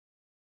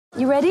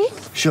You ready?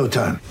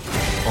 Showtime.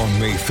 On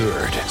May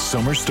 3rd,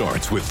 summer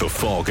starts with The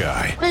Fall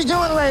Guy. Let's do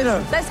it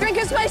later. Let's drink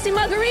a spicy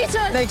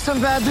margarita. Make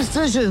some bad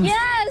decisions.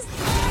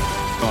 Yes!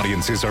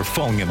 Audiences are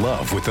falling in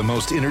love with the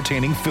most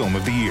entertaining film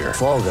of the year.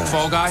 Fall Guy.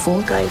 Fall Guy?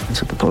 Fall guy.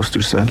 That's what the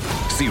poster said.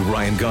 See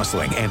Ryan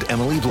Gosling and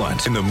Emily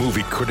Blunt in the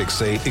movie critics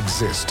say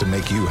exists to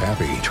make you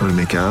happy. Trying to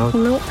make it out?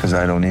 Nope. Because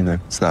I don't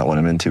either. It's not what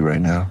I'm into right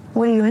now.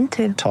 What are you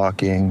into?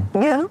 Talking.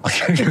 Yeah.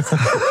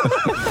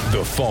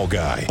 The Fall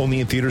Guy.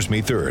 Only in theaters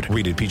May 3rd.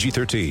 Rated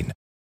PG-13.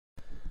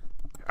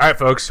 All right,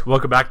 folks.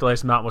 Welcome back to the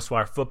latest Mountain West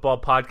Wire Football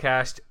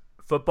Podcast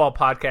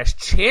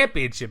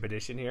Championship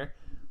Edition here.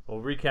 We'll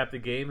recap the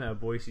game,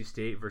 Boise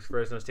State versus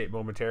Fresno State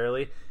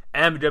momentarily.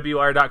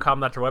 MWR.com,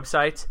 that's our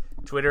website.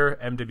 Twitter,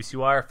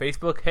 MWCWire.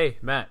 Facebook. Hey,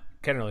 Matt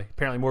Kennerly.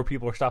 Apparently more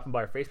people are stopping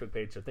by our Facebook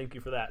page, so thank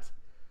you for that.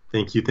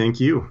 Thank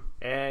you.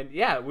 And,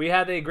 yeah, we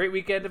had a great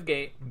weekend of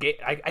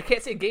I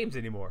can't say games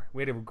anymore.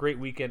 We had a great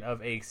weekend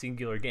of a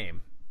singular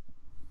game.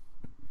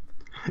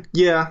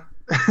 Yeah.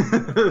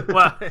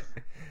 Well,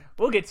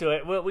 we'll get to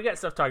it. We got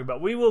stuff to talk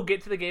about. We will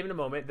get to the game in a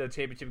moment, the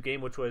championship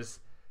game, which was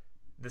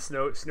the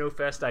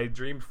Snowfest I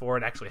dreamed for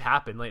and actually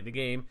happened late in the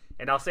game.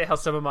 And I'll say how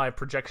some of my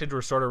projections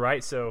were sort of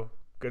right, so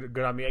good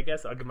on me, I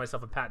guess. I'll give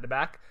myself a pat in the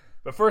back.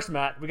 But first,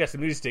 Matt, we got some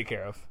news to take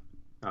care of.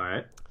 All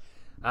right.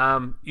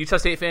 Utah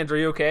State fans, are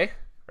you okay?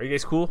 Are you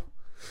guys cool?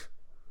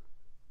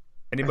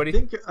 Anybody? I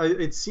think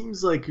it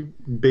seems like,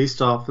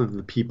 based off of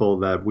the people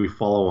that we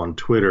follow on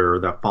Twitter or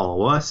that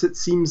follow us, it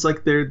seems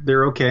like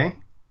they're okay.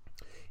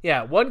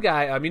 Yeah, one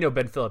guy, you know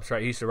Ben Phillips,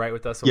 right? He used to write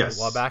with us a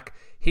while back.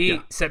 He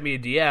sent me a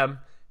DM,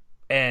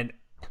 and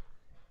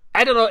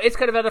I don't know, it's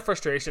kind of out of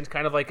frustration. It's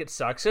kind of like it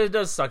sucks. It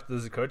does suck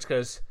as a coach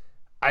because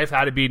I've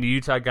had to be a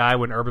Utah guy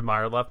when Urban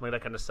Meyer left. Like,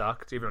 that kind of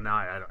sucked, even though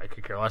now I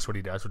could care less what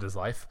he does with his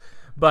life.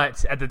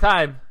 But at the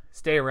time,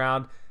 stay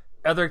around.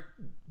 Other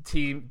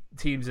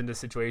teams in this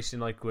situation,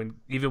 like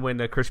even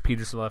when Chris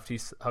Peterson left,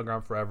 he's hung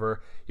around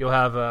forever. You'll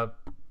have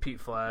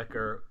Pete Fleck,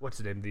 or what's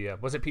his name?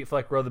 Was it Pete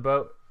Fleck row the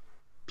boat?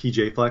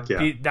 PJ Fleck, yeah.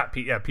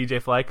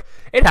 PJ Fleck.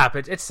 It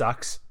happens. It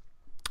sucks.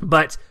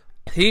 But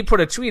he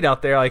put a tweet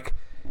out there, like,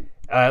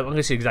 let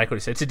me see exactly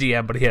what he said. It's a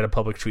DM, but he had a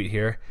public tweet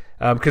here.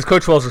 Because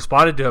Coach Wells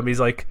responded to him. He's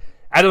like,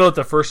 I don't know what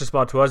the first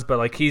response was, but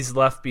like he's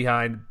left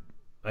behind,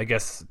 I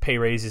guess, pay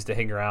raises to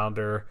hang around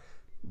or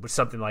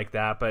something like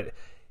that. But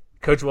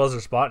Coach Wells'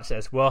 response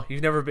says, well,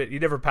 you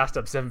never passed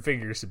up seven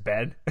figures,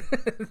 Ben.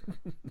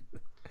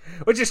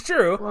 Which is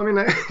true. Well, I mean,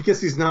 I guess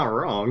he's not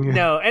wrong.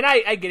 No, and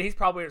I get it. He's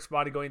probably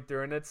responded going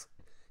through, and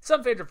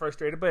some fans are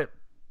frustrated, but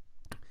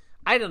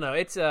I don't know.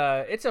 It's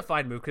a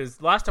fine move because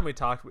last time we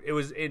talked, it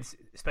was in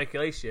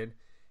speculation,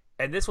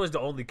 and this was the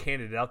only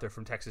candidate out there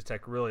from Texas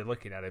Tech really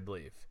looking at, I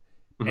believe.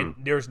 Mm-hmm. And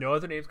there's no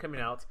other names coming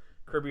out.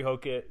 Kirby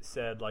Hockett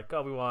said, like,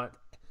 we want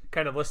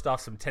kind of list off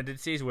some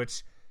tendencies,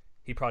 which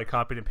he probably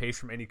copied and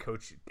pasted from any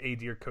coach,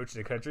 AD or coach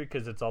in the country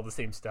because it's all the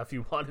same stuff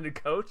you want in a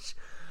coach.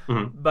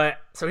 Mm-hmm. But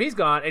so he's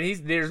gone,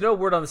 and there's no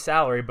word on the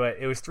salary, but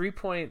it was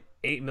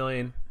 $3.8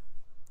 million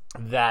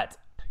that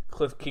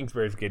Cliff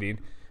Kingsbury's getting.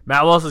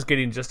 Matt Wells is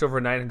getting just over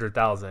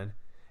 $900,000,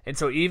 and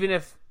so even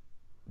if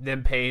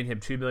them paying him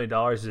 $2 million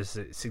is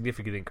a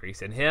significant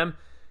increase, and him,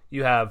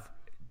 you have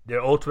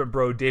the ultimate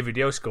bro David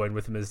Yost going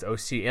with him as the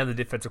OC and the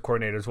defensive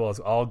coordinator as well as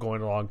all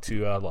going along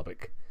to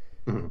Lubbock.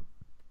 Mm-hmm.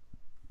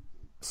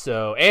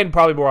 So, and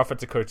probably more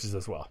offensive coaches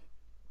as well.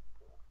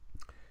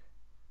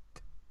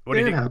 What do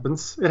you think?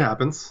 It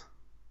happens.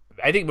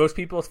 I think most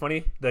people, it's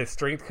funny, the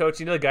strength coach,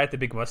 the guy with the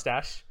big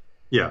mustache?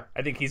 Yeah.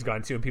 I think he's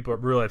gone too, and people are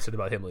really upset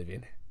about him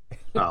leaving.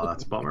 Oh,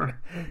 that's a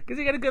bummer. Because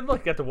he got a good look.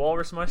 He got the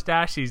walrus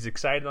mustache. He's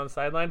excited on the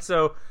sideline.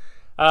 So,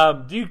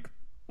 what do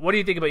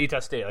you think about Utah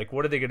State? Like,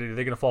 what are they going to do? Are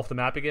they going to fall off the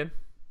map again?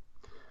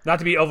 Not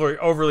to be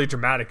overly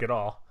dramatic at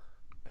all.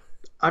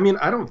 I mean,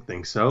 I don't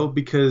think so,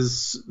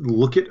 because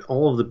look at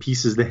all of the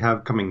pieces they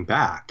have coming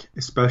back,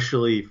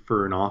 especially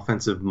for an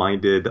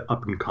offensive-minded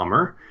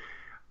up-and-comer.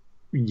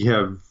 You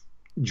have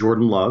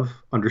Jordan Love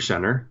under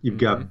center. You've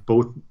got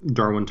both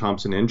Darwin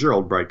Thompson and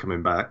Gerald Bright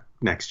coming back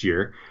next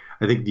year.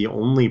 I think the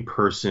only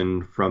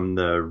person from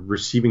the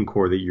receiving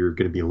core that you're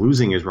going to be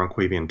losing is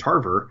Ronquavian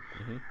Tarver.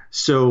 Mm-hmm.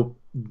 So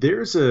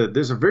there's a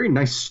very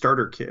nice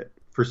starter kit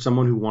for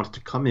someone who wants to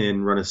come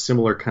in, run a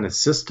similar kind of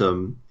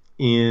system,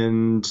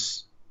 and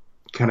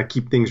kind of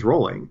keep things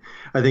rolling.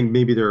 I think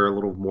maybe there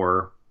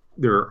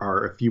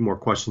are a few more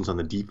questions on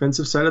the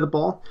defensive side of the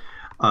ball.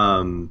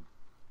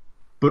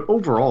 But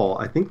overall,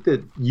 I think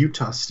that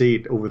Utah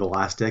State over the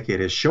last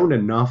decade has shown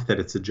enough that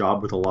it's a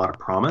job with a lot of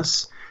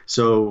promise.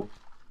 So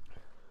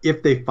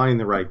if they find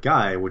the right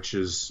guy, which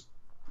is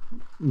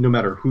no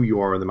matter who you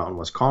are in the Mountain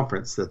West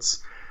Conference,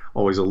 that's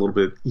always a little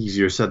bit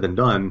easier said than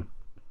done.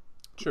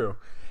 True.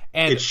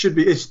 And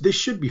they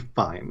should be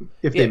fine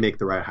if they make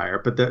the right hire.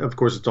 But of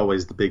course, it's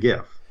always the big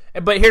if.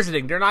 But here's the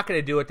thing. They're not going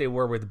to do what they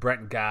were with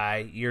Brent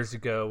Guy years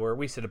ago, where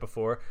we said it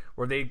before,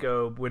 where they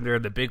go when they're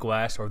in the Big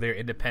West or they're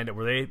independent,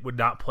 where they would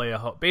not play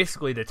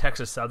basically the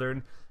Texas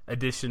Southern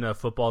edition of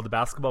football to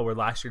basketball, where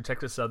last year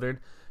Texas Southern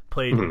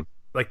played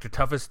like the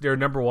toughest. They're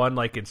number one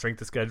like in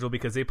strength of schedule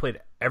because they played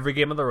every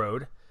game on the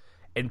road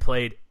and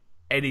played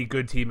any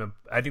good team.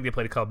 I think they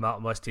played a couple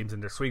Mountain West teams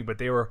in their swing, but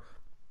they were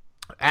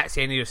at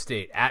San Diego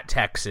State, at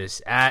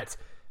Texas, at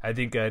I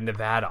think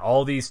Nevada,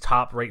 all these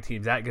top-ranked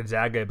teams, at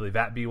Gonzaga, I believe,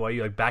 at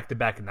BYU, like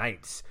back-to-back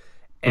nights,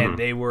 and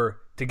they were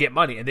to get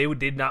money, and they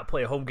did not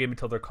play a home game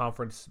until their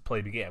conference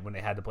play began when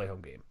they had to play a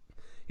home game.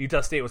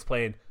 Utah State was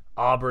playing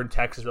Auburn,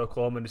 Texas,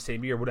 Oklahoma in the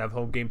same year, would have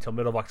home game till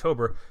middle of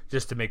October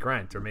just to make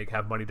rent or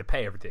have money to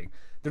pay everything.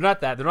 They're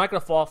not that. They're not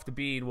going to fall off to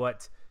being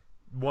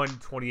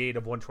 128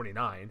 of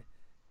 129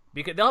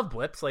 because they'll have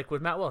blips like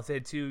with Matt Wells. They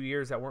had 2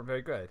 years that weren't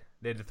very good.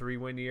 They had a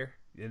 3-win year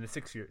and a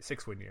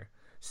 6-win year.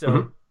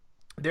 So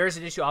there's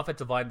an issue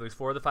offensive line. There's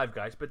 4 of the 5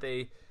 guys, but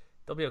they'll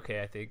be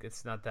okay. I think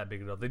it's not that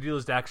big of a deal. They do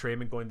lose Dax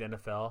Raymond going to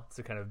NFL. It's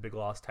a kind of a big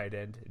loss, tight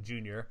end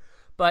junior,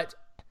 but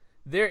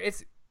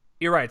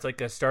you're right. It's like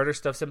a starter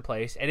stuff's in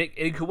place, and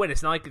it could win.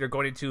 It's not like they're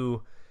going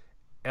into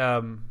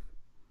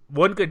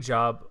one good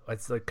job.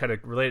 It's like kind of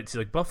related to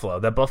like Buffalo.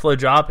 That Buffalo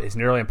job is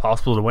nearly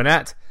impossible to win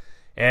at,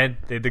 and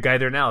the guy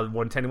there now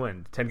won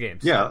 10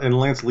 games. Yeah, and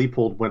Lance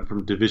Leipold went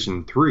from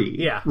Division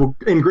III. Yeah. Well,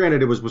 and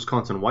granted, it was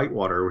Wisconsin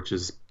Whitewater, which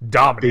is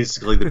Dominant.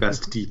 basically the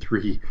best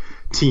D3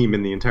 team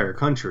in the entire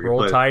country.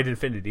 Roll Tide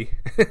Infinity.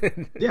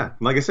 Yeah,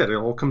 like I said, it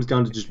all comes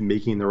down to just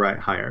making the right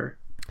hire.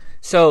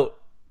 So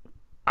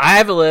I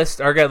have a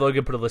list. Our guy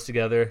Logan put a list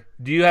together.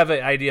 Do you have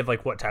an idea of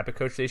like what type of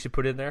coach they should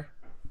put in there?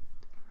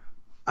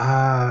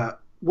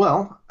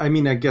 Well, I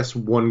mean, I guess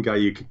one guy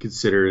you could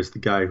consider is the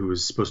guy who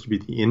was supposed to be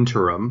the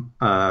interim,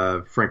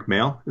 Frank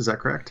Mail. Is that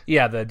correct?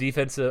 Yeah, the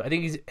defensive. I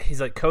think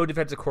he's like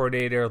co-defensive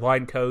coordinator,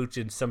 line coach,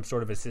 and some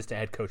sort of assistant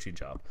head coaching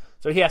job.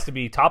 So he has to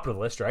be top of the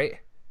list, right?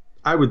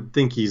 I would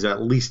think he's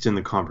at least in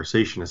the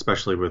conversation,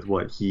 especially with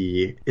what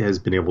he has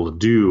been able to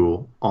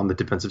do on the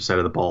defensive side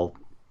of the ball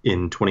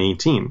in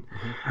 2018.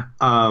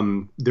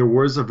 There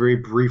was a very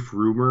brief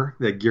rumor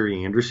that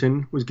Gary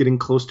Anderson was getting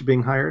close to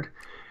being hired.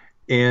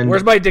 And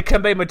where's my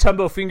Dikembe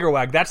Mutombo finger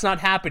wag? That's not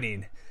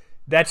happening.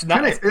 That's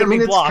not. It's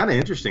kind of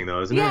interesting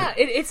though, isn't it? Yeah,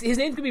 it's his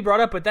name can be brought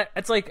up, but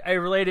it's like I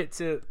relate it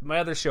to my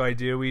other show I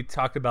do. We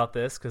talked about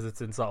this because it's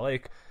in Salt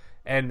Lake,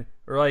 and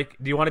we're like,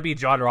 do you want to be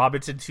John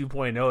Robinson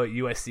 2.0 at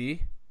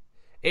USC?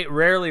 It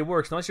rarely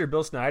works unless you're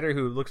Bill Snyder,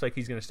 who looks like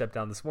he's going to step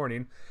down this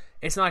morning.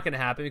 It's not going to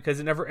happen because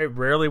it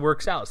rarely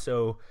works out.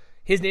 So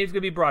his name's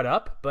going to be brought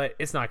up, but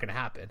it's not going to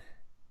happen.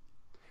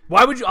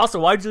 Why would you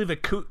leave a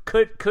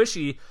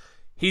Cushy?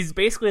 He's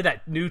basically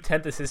that new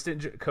 10th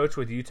assistant coach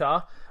with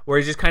Utah, where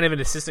he's just kind of an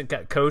assistant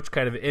coach,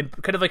 kind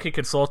of like a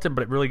consultant,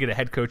 but really get a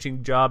head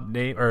coaching job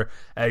name or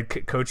a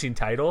coaching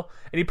title,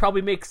 and he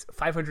probably makes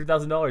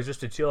 $500,000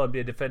 just to chill and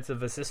be a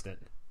defensive assistant.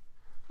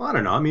 Well, I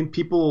don't know. I mean,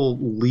 people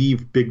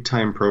leave big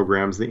time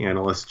programs, the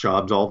analyst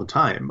jobs, all the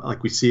time.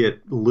 Like we see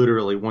it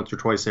literally once or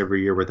twice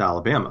every year with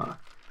Alabama.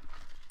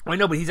 I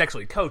know, but he's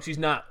actually a coach. He's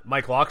not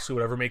Mike Locksley,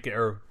 whatever,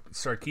 or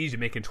Sarkisian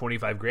making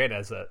 $25,000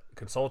 as a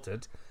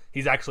consultant.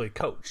 He's actually a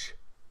coach.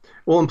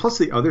 Well, and plus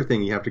the other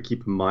thing you have to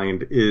keep in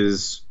mind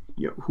is,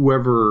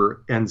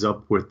 whoever ends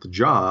up with the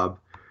job,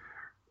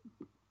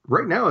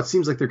 right now it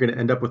seems like they're going to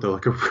end up with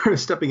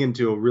stepping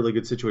into a really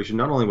good situation,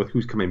 not only with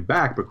who's coming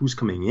back, but who's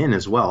coming in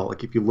as well.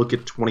 Like if you look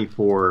at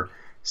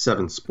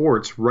 24/7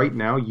 Sports, right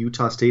now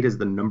Utah State is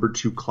the number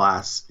 2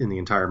 class in the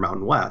entire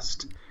Mountain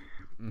West.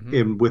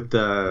 And with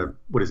the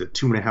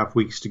 2.5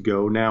 weeks to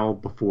go now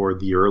before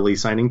the early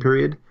signing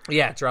period,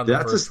 yeah, it's around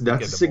that's a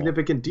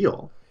significant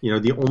deal.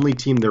 The only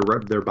team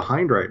they're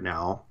behind right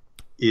now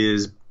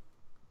is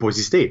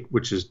Boise State,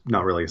 which is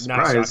not really a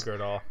surprise. Not soccer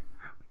at all.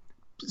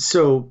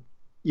 So,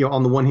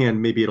 on the one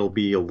hand, maybe it'll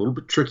be a little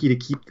bit tricky to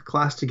keep the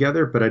class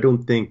together, but I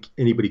don't think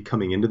anybody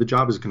coming into the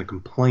job is going to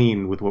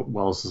complain with what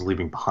Wells is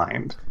leaving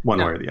behind one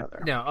way or the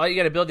other. No, you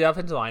got to build the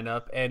offensive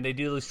lineup, and they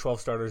do lose 12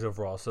 starters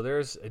overall, so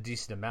there's a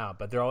decent amount,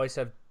 but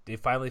they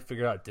finally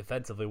figured out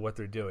defensively what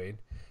they're doing,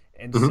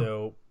 and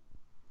so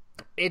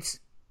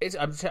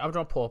I'm trying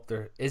to pull up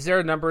there. Is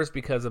there numbers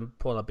because of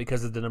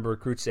the number of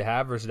recruits they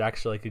have, or is it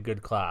actually like a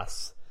good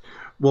class?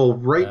 Well,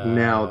 right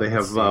now they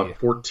have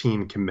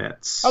 14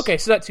 commits. Okay,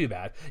 so not too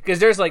bad. Because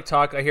there's like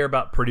talk I hear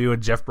about Purdue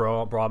and Jeff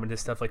Brom and his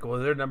stuff. Like, well,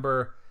 they're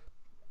number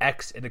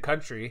X in the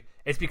country.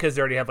 It's because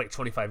they already have like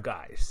 25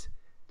 guys,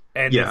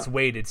 and it's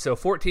weighted. So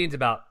 14 is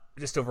about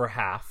just over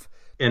half.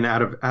 And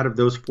out of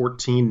those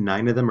 14,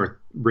 9 of them are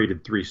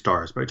rated 3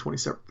 stars by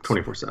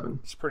 24/7.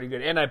 It's pretty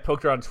good. And I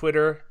poked around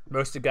Twitter.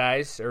 Most of the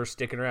guys are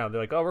sticking around.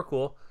 They're like, "Oh, we're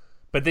cool."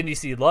 But then you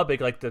see Lubbock,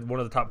 like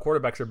one of the top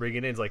quarterbacks are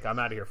bringing in. Is like, "I'm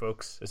out of here,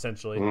 folks."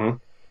 Essentially. Mm-hmm.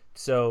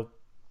 So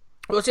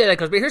we'll say that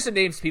because here's some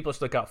names people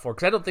should look out for.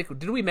 Because I don't think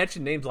did we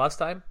mention names last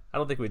time? I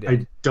don't think we did.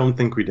 I don't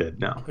think we did.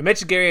 No. We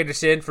mentioned Gary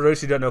Anderson. For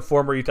those who don't know,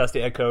 former Utah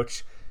State head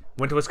coach,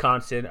 went to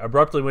Wisconsin,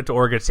 abruptly went to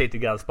Oregon State to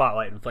get out of the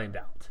spotlight and flamed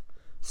out.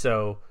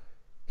 So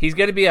he's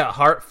going to be a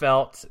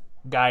heartfelt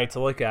guy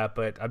to look at,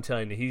 but I'm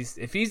telling you,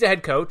 if he's the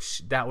head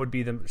coach, that would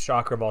be the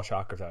shocker of all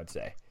shockers, I would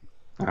say.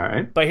 All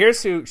right. But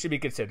here's who should be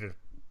considered.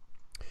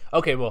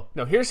 Okay, well,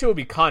 no, here's who will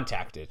be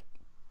contacted.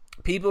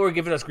 People were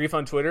giving us grief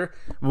on Twitter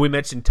when we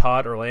mentioned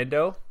Todd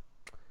Orlando.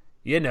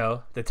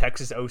 The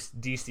Texas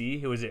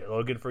DC, who was at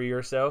Logan for a year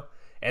or so.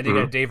 And they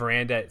got Dave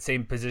Aranda at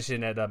same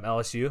position at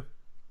LSU.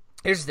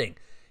 Here's the thing.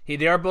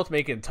 They are both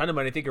making a ton of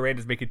money. I think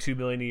Aranda's making $2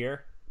 million a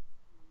year.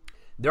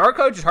 There are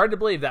coaches, hard to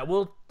believe, that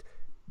will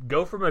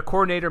go from a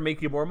coordinator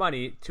making more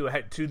money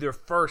to their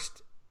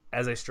first,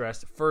 as I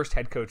stressed, first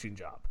head coaching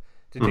job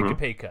to take a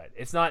pay cut.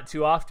 It's not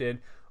too often.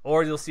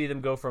 Or you'll see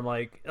them go from,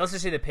 like, let's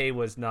just say the pay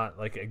was not,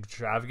 like,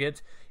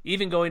 extravagant.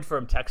 Even going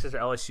from Texas or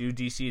LSU,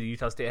 DC to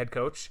Utah State head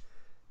coach,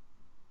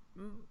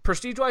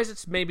 prestige-wise,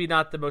 it's maybe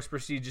not the most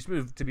prestigious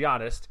move, to be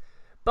honest.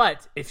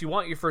 But if you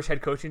want your first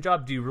head coaching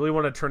job, do you really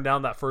want to turn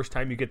down that first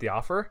time you get the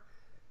offer?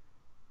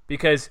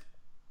 Because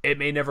it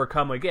may never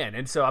come again.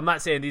 And so I'm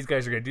not saying these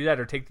guys are going to do that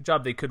or take the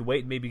job. They could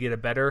wait and maybe get a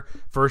better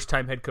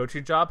first-time head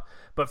coaching job.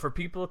 But for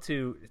people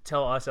to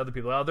tell us, other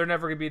people, oh, they're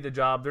never going to be the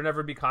job, they're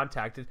never going to be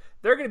contacted,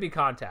 they're going to be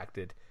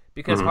contacted.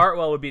 Because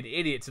Hartwell would be an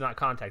idiot to not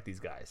contact these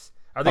guys.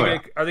 Are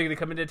they going to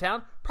come into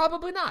town?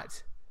 Probably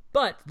not.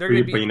 But they're going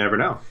to be. But you never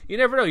know. You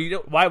never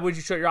know. Why would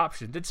you shut your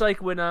options? It's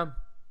like when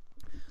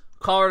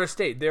Colorado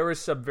State, there was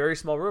some very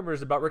small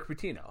rumors about Rick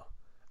Pitino.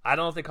 I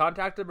don't know if they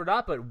contacted him or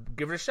not, but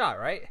give it a shot,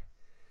 right?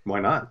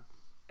 Why not?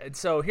 And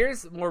so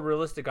here's more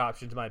realistic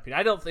options, in my opinion.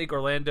 I don't think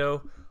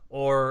Orlando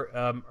or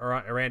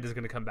Aranda is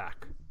going to come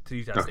back to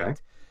Utah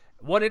State.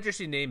 One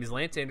interesting name is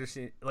Lance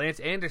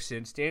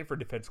Anderson, Stanford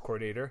defense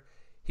coordinator.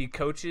 He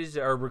coaches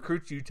or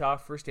recruits Utah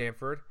for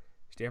Stanford.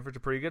 Stanford's a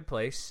pretty good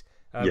place.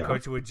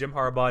 Coaching with Jim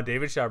Harbaugh and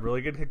David Shaw,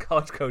 really good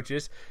college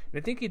coaches. And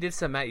I think he did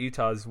some at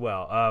Utah as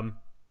well.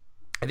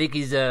 I think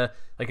he's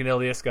like an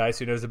LDS guy,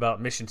 so he knows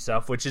about mission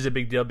stuff, which is a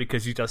big deal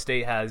because Utah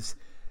State has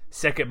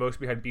second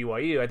most behind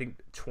BYU. I think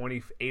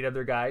 28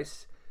 other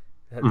guys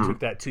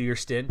took that 2-year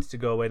stint to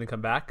go away and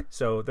come back.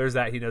 So there's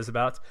that he knows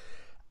about.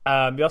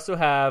 We also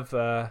have,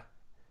 I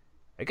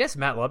guess,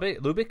 Matt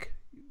Lubick,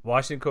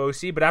 Washington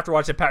co-OC. But after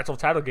watching the Pac-12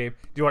 title game,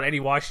 do you want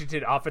any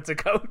Washington offensive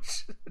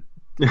coach?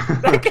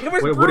 That game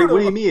was brutal. What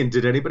do you mean?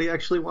 Did anybody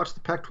actually watch the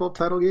Pac-12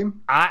 title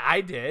game?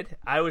 I did.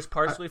 I was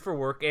partially for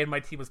work, and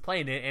my team was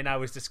playing it, and I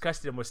was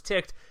disgusted and was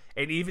ticked.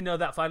 And even though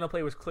that final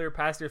play was clear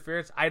pass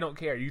interference, I don't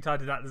care. Utah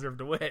did not deserve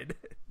to win.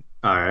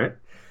 All right.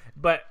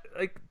 But,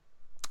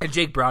 and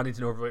Jake Browning's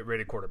an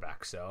overrated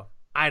quarterback, so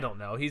I don't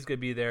know. He's going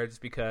to be there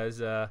just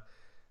because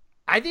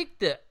I think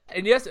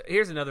and yes,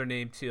 here's another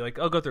name, too.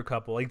 I'll go through a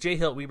couple. Jay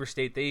Hill at Weber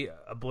State, they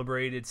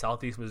obliterated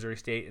Southeast Missouri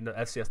State in the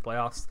FCS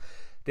playoffs.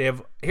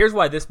 Here's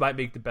why this might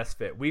make the best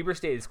fit. Weber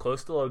State is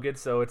close to Logan,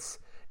 so it's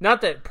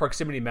not that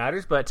proximity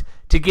matters, but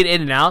to get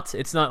in and out,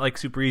 it's not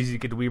super easy to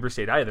get to Weber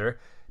State either.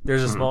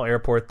 There's a small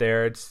airport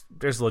there.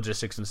 There's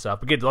logistics and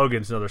stuff. But get to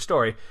Logan's another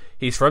story.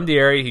 He's from the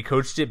area. He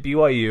coached at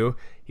BYU.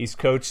 He's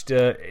coached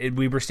in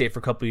Weber State for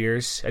a couple of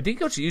years. I think he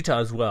coached at Utah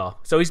as well.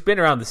 So he's been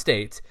around the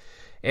state,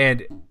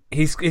 and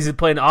he's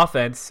playing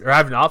offense or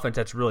having an offense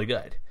that's really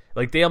good.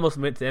 They almost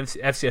went to the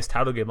FCS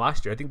title game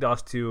last year. I think they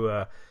lost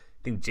to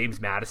James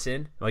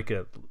Madison,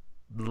 a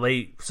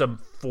late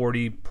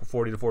 40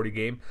 to 40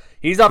 game.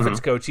 He's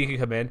offense coach. He can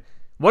come in.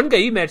 One guy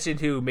you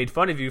mentioned who made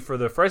fun of you for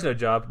the Fresno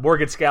job,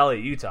 Morgan Scalley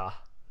at Utah.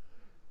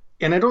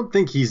 And I don't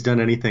think he's done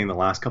anything the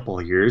last couple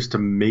of years to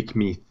make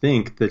me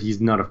think that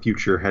he's not a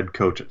future head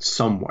coach at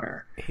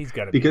somewhere. He's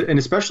got to be. And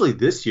especially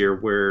this year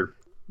where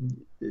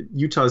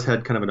Utah's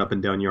had kind of an up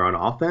and down year on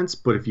offense,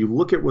 but if you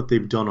look at what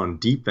they've done on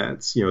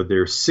defense,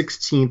 they're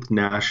 16th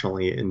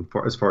nationally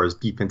as far as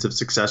defensive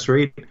success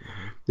rate.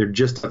 They're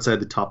just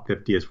outside the top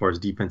 50 as far as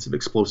defensive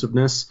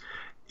explosiveness.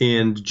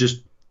 And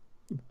just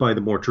by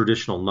the more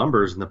traditional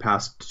numbers in the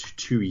past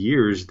 2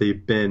 years,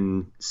 they've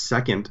been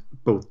second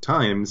both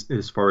times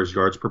as far as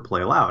yards per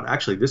play allowed.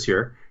 Actually, this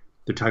year,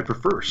 they're tied for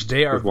first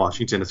with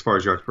Washington as far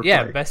as yards per play.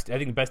 Yeah, I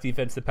think best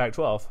defense in the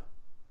Pac-12.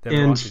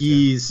 And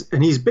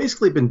he's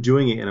basically been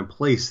doing it in a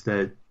place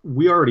that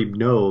we already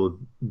know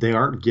they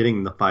aren't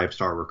getting the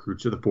 5-star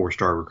recruits or the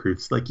 4-star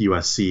recruits like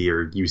USC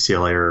or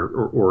UCLA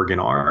or Oregon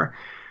are.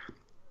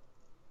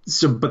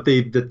 So, but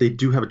they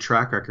do have a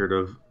track record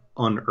of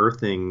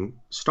unearthing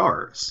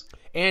stars.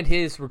 And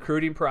his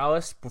recruiting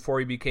prowess before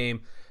he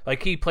became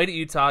he played at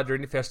Utah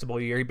during the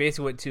festival year. He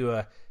basically went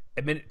to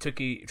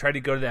tried to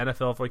go to the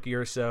NFL for a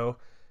year or so.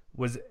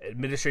 Was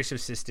administrative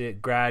assistant,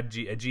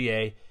 a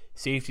GA,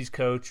 safeties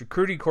coach,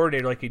 recruiting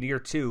coordinator in year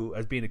 2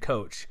 as being a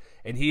coach.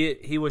 And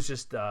he was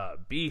just a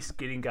beast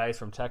getting guys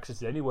from Texas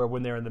to anywhere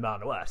when they're in the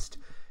Mountain West.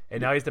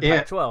 And now he's the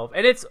Pac-12.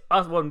 And it's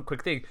one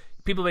quick thing.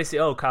 People may say,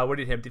 "Oh, Kyle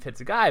Whittingham, him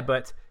defensive guy,"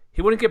 but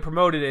he wouldn't get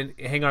promoted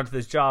and hang on to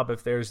this job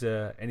if there's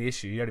any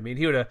issue. You know what I mean?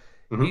 He would have.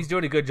 He's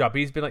doing a good job.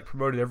 He's been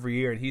promoted every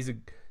year, and he's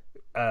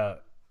a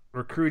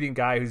recruiting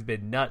guy who's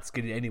been nuts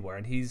getting anywhere,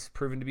 and he's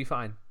proven to be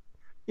fine.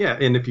 Yeah,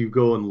 and if you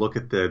go and look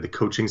at the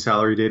coaching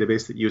salary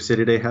database that USA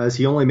Today has,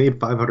 he only made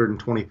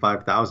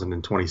 $525,000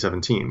 in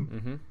 2017.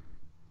 Mm-hmm.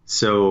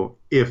 So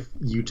if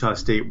Utah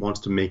State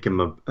wants to make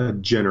him a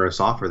generous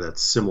offer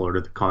that's similar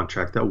to the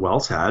contract that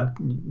Wells had,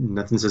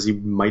 nothing says he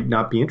might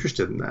not be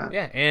interested in that.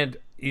 Yeah, and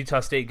Utah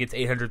State gets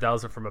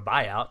 $800,000 from a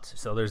buyout,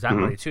 so there's that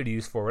money too to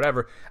use for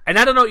whatever. And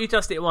I don't know what Utah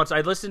State wants.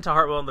 I listened to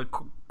Hartwell on the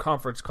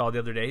conference call the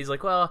other day. He's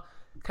like, well,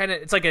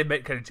 it's like I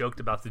kind of joked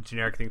about the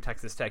generic thing,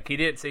 Texas Tech. He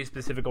didn't say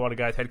specific. I want a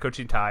guy with head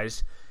coaching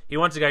ties. He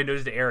wants a guy who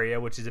knows the area,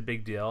 which is a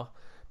big deal.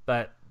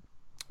 But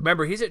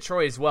remember, he's at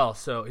Troy as well.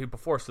 So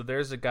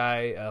there's a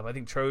guy. I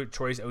think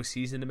Troy's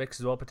OC's in the mix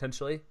as well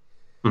potentially.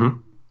 Mm-hmm.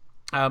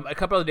 A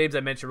couple other names I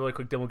mentioned really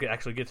quick. Then we'll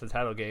actually get to the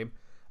title game.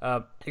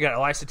 You got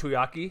Elisa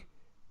Tuyaki,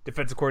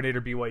 defensive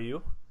coordinator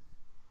BYU.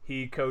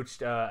 He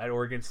coached at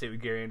Oregon State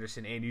with Gary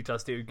Anderson and Utah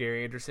State with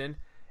Gary Anderson,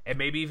 and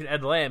maybe even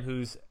Ed Lamb,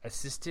 who's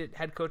assistant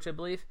head coach, I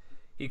believe.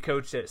 He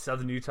coached at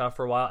Southern Utah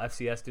for a while.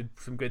 FCS did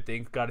some good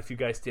things, got a few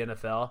guys to the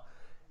NFL,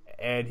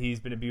 and he's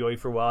been at BYU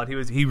for a while.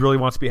 And he really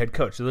wants to be a head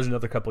coach. So there's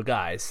another couple of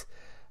guys.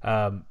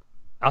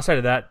 Outside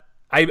of that,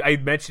 I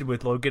mentioned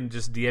with Logan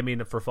just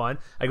DMing for fun.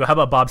 I go, how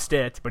about Bob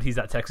Stitt? But he's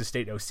at Texas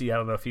State OC. I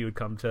don't know if he would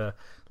come to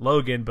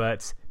Logan,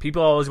 but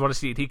people always want to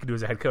see what he can do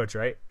as a head coach,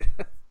 right?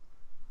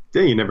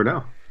 Yeah, you never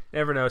know.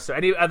 Never know. So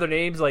any other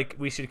names like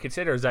we should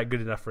consider? Or is that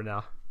good enough for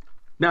now?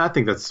 No, I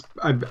think that's.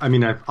 I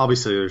mean,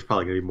 obviously, there's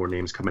probably going to be more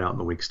names coming out in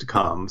the weeks to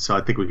come, so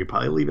I think we could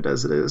probably leave it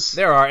as it is.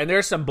 There are, and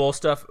there's some bull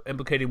stuff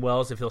implicating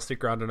Wells if he'll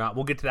stick around or not.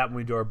 We'll get to that when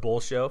we do our bull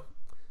show,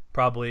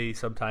 probably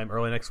sometime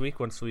early next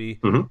week once we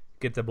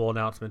get the bull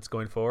announcements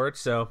going forward.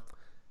 So,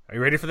 are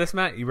you ready for this,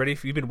 Matt? You ready?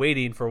 You've been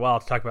waiting for a while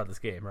to talk about this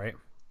game, right?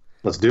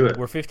 Let's do it.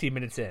 We're 15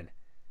 minutes in.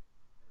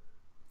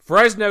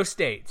 Fresno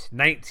State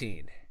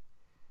 19,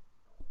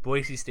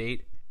 Boise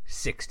State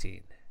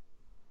 16.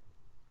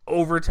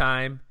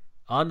 Overtime.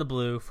 On the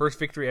blue, first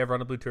victory ever on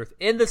the blue turf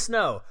in the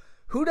snow.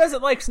 Who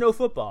doesn't like snow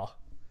football?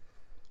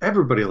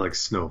 Everybody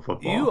likes snow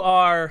football. You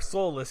are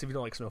soulless if you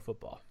don't like snow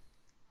football.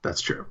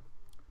 That's true.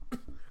 All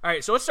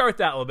right, so let's start with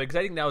that a little bit because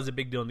I think that was a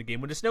big deal in the game.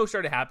 When the snow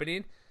started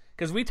happening,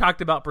 because we talked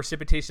about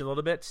precipitation a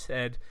little bit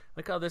and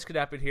like, oh, this could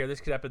happen here,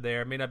 this could happen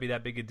there. It may not be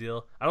that big a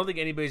deal. I don't think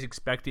anybody's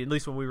expecting, at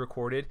least when we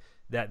recorded,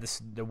 that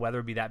the weather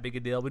would be that big a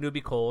deal. We knew it would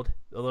be cold,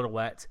 a little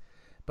wet.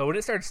 But when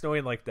it started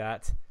snowing like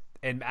that,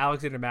 and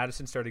Alexander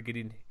Madison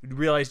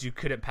realized you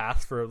couldn't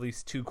pass for at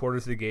least 2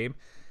 quarters of the game.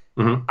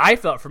 Mm-hmm. I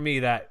felt for me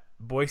that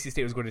Boise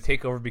State was going to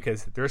take over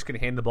because they're just going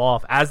to hand the ball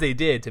off, as they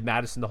did to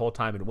Madison the whole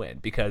time and win,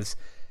 because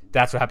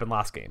that's what happened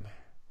last game.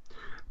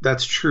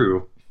 That's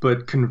true.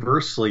 But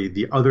conversely,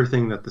 the other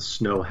thing that the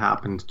snow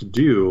happened to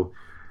do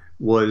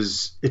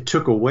was it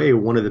took away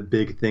one of the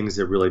big things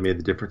that really made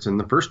the difference in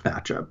the first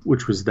matchup,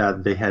 which was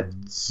that they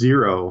had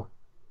 0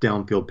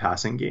 downfield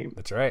passing game.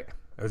 That's right.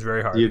 It was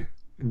very hard.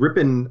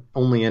 Ripon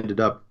only ended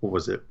up,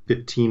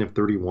 15 of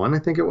 31, I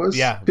think it was?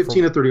 Yeah.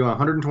 15 of 31,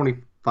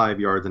 125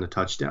 yards and a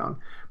touchdown.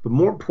 But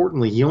more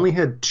importantly, he only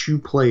had 2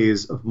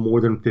 plays of more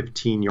than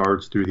 15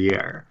 yards through the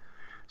air.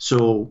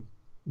 So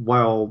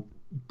while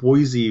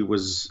Boise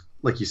was,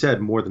 like you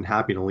said, more than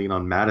happy to lean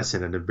on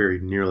Madison and have very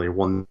nearly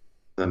won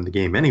them the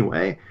game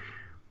anyway,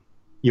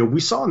 we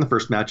saw in the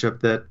first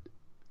matchup that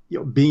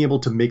being able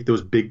to make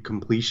those big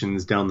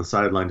completions down the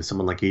sideline to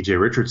someone like A.J.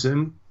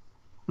 Richardson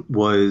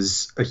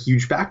was a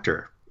huge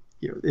factor.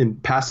 In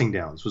passing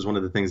downs was one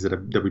of the things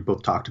that we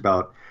both talked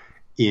about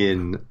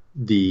in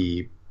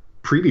the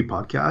preview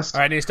podcast. All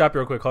right, I need to stop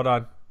you real quick. Hold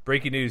on.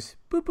 Breaking news.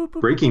 Boop, boop,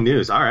 boop, Breaking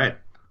news. All right.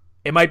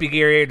 It might be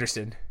Gary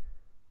Anderson.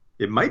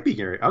 It might be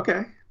Gary.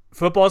 Okay.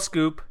 Football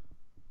scoop.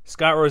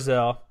 Scott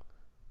Rozelle.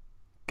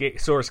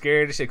 Source: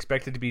 Gary Anderson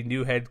expected to be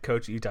new head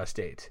coach at Utah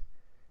State.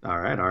 All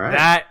right.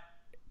 That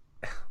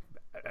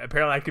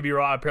apparently I could be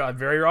wrong. Apparently I'm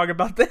very wrong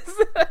about this.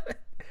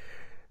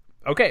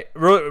 Okay,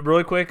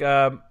 really quick.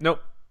 Nope,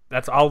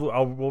 that's all.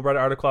 We'll write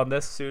an article on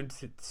this soon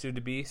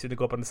to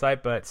go up on the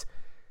site. But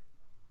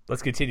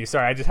let's continue.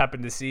 Sorry, I just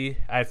happened to see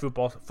I had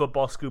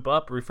football scoop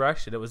up,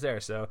 refresh, and it was there.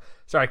 So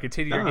sorry,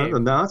 continue your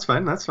game. No, that's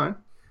fine. That's fine.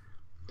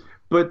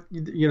 But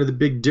the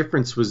big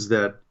difference was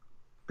that,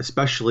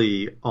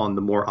 especially on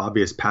the more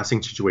obvious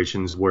passing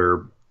situations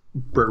where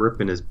Brett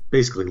Rypien has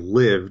basically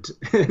lived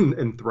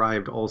and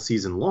thrived all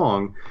season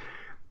long.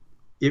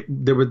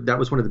 That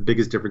was one of the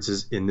biggest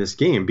differences in this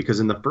game, because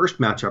in the first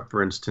matchup,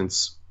 for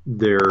instance,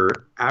 their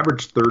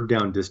average third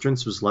down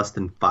distance was less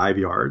than 5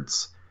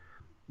 yards.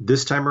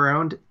 This time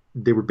around,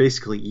 they were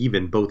basically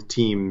even. Both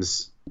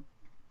teams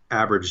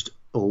averaged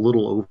a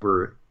little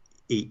over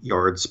 8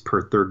 yards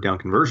per third down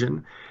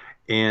conversion.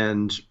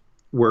 And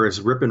whereas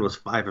Rypien was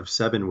 5 of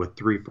 7 with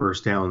 3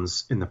 first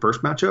downs in the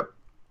first matchup,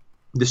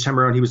 this time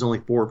around he was only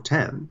 4 of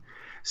 10.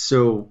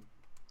 So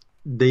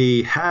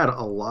they had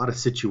a lot of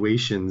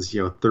situations,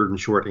 third and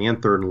short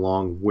and third and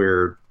long,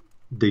 where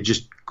they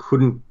just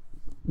couldn't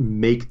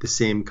make the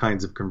same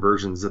kinds of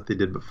conversions that they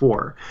did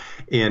before.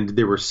 And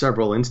there were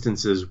several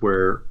instances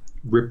where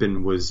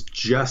Rypien was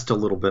just a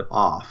little bit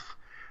off,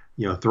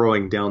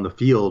 throwing down the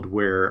field,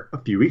 where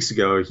a few weeks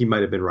ago he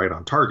might have been right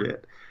on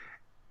target.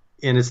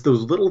 And it's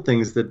those little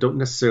things that don't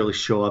necessarily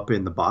show up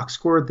in the box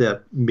score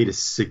that made a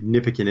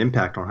significant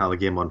impact on how the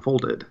game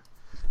unfolded.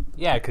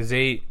 Yeah, because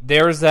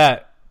there was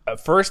that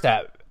first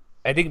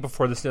I think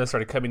before the snow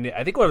started coming in,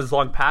 I think one of his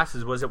long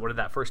passes was one of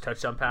that first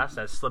touchdown pass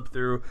that slipped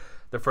through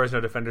the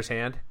Fresno defender's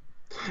hand.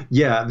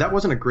 Yeah, that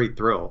wasn't a great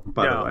throw,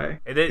 by the way.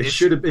 It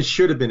should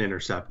have been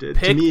intercepted.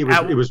 To me,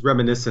 it was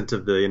reminiscent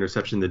of the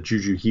interception that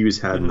Juju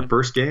Hughes had in the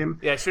first game.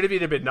 Yeah, it should have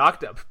either been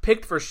knocked up,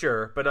 picked for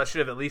sure, but it should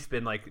have at least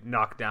been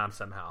knocked down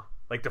somehow.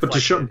 like But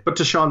deflected.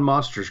 to Sean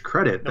Monster's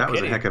credit, that was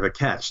a kidding. heck of a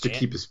catch to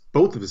keep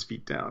both of his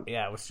feet down.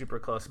 Yeah, it was super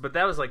close. But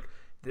that was like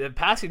the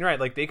passing right.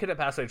 Like they couldn't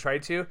pass what they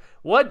tried to.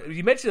 One,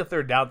 you mentioned the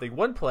third down thing.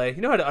 One play,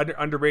 you know, had an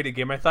underrated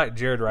game. I thought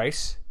Jared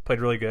Rice played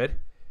really good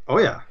Oh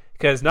yeah,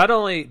 because not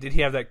only did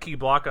he have that key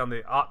block on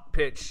the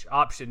pitch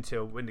option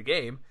to win the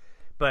game,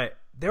 but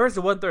there was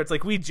the one third. It's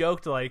like we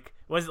joked, like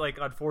was it like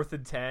on 4th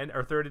and 10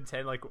 or 3rd and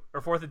 10, like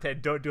or 4th and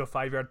 10, don't do a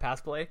 5-yard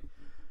pass play.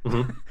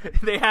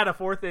 They had a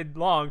 4th and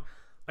long,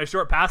 a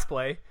short pass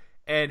play,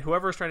 and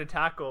whoever was trying to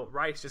tackle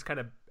Rice just kind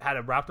of had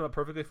him wrapped him up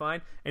perfectly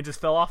fine and just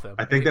fell off him.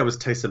 I think that was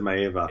Tyson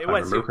Maeva. It If I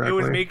was. remember It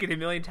was correctly. making a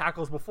million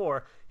tackles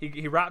before.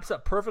 He wraps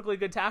up perfectly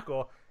good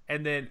tackle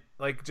and then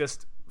like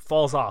just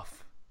falls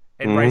off.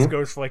 And Rice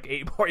goes for like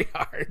 8 more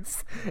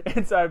yards.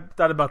 And so I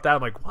thought about that.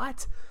 I'm like,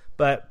 what?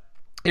 But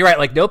you're right.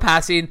 Like no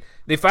passing.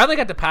 They finally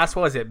got to pass.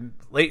 What was it?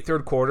 Late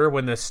third quarter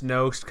when the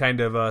snow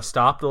kind of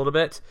stopped a little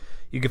bit.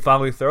 You could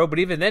finally throw. But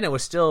even then, it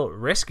was still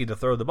risky to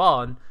throw the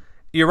ball. And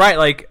you're right.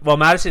 Like while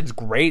Madison's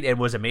great and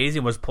was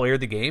amazing, was player of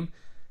the game.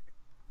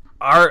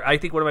 I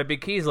think one of my big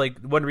keys, like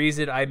one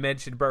reason I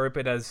mentioned Brett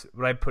Rypien as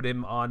when I put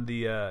him on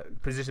the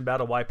position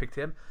battle, why I picked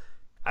him,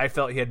 I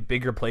felt he had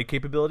bigger play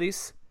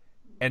capabilities.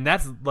 And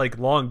that's like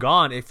long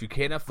gone if you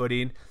can't have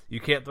footing, you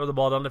can't throw the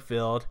ball down the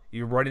field,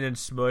 you're running in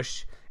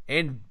smush,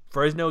 and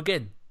Fresno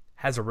again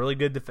has a really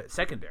good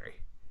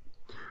secondary.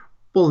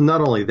 Well,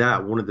 not only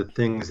that, one of the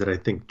things that I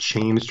think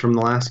changed from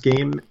the last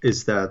game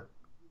is that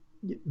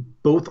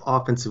both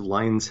offensive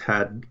lines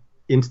had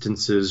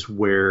instances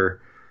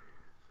where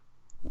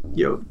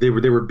they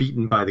were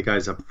beaten by the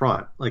guys up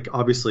front. Like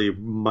obviously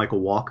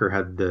Michael Walker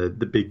had the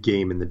big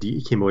game and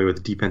he came away with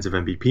the defensive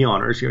MVP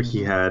honors.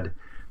 He had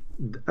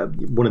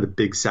one of the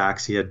big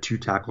sacks. He had 2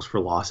 tackles for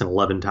loss and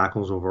 11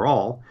 tackles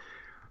overall.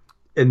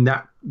 And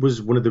that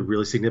was one of the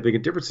really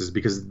significant differences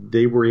because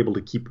they were able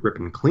to keep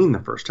Rypien clean the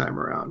first time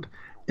around.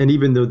 And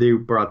even though they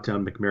brought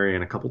down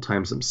McMarion a couple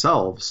times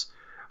themselves,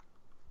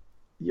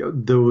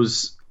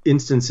 those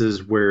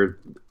instances where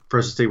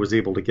Fresno State was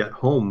able to get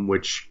home,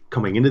 which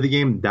coming into the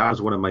game, that was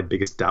one of my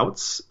biggest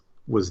doubts,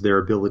 was their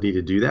ability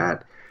to do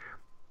that.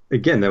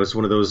 Again, that was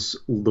one of those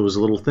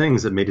little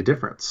things that made a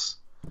difference.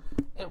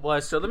 It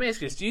was. So let me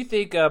ask you this. Do you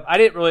think, I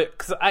didn't really,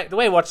 because the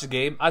way I watched the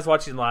game, I was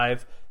watching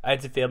live, I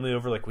had some family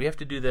over, like, we have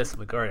to do this. I'm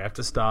like, all right, I have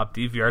to stop,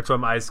 DVR. That's why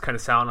my eyes kind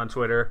of silent on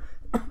Twitter.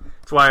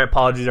 That's why I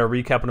apologize our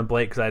recapping on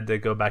Blake, because I had to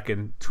go back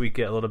and tweak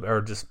it a little bit,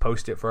 or just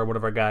post it for one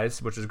of our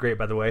guys, which is great,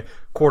 by the way,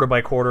 quarter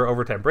by quarter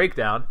overtime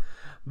breakdown.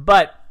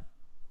 But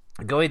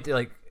going to,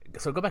 like,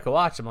 so go back and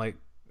watch, I'm like,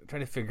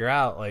 trying to figure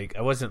out, like,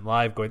 I wasn't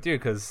live going through,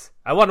 because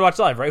I wanted to watch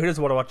live, right? Who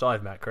doesn't want to watch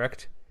live, Matt,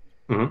 correct?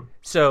 Mm-hmm.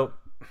 So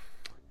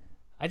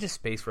I just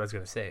spaced what I was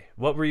going to say.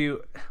 What were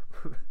you...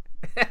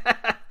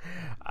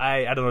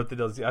 I don't know what the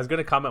deal is. I was going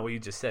to comment what you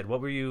just said.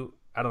 What were you...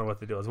 I don't know what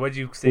the deal is. What did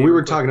you say? Well, we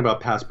were talking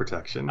about pass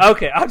protection.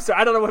 Okay, I'm sorry.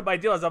 I don't know what my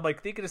deal is. I'm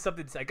like thinking of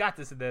something. I got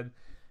this, and then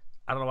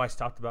I don't know why I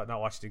talked about not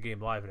watching the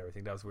game live and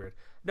everything. That was weird.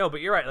 No,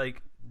 but you're right.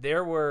 Like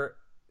there were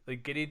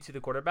like getting to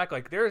the quarterback.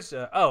 Like there's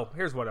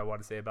here's what I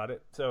want to say about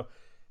it. So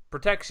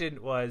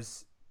protection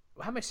was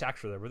how many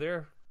sacks were there? Were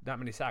there not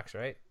many sacks,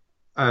 right?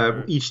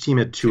 Each team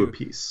had 2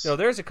 apiece. No,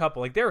 there's a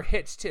couple. Like there were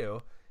hits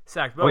too.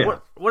 Sacked. But Oh, yeah.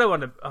 what I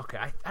wanted to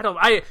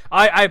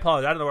I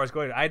apologize. I don't know where I was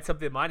going. I had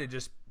something in mind and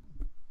just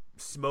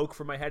smoke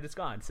from my head. It's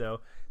gone.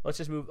 So let's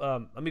just move.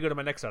 Let me go to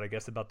my next thought, I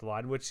guess, about the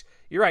line. Which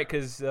you're right,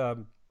 because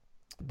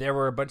there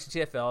were a bunch of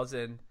TFLs.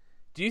 And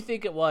do you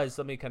think it was?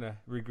 Let me kind of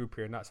regroup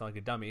here, and not sound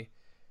like a dummy.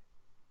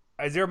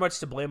 Is there much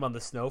to blame on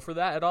the snow for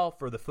that at all,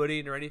 for the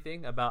footing or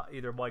anything about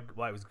either why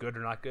it was good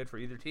or not good for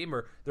either team,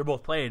 or they're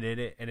both playing in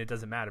it and it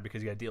doesn't matter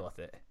because you got to deal with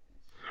it?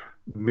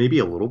 Maybe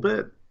a little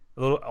bit.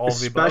 A little, all of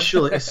the above.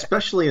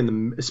 especially in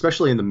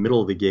the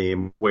middle of the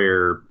game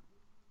where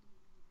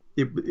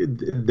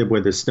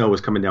when the snow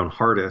was coming down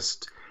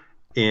hardest,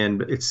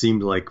 and it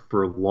seemed like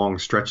for long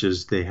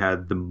stretches they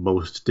had the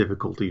most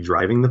difficulty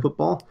driving the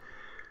football.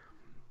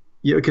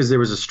 Yeah, because there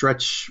was a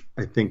stretch,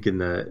 I think, in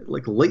the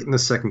late in the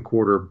second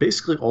quarter,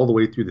 basically all the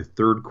way through the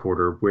third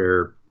quarter,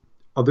 where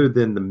other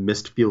than the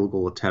missed field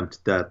goal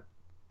attempt that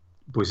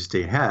Boise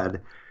State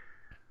had,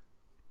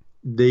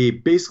 they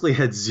basically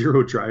had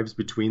 0 drives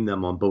between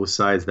them on both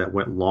sides that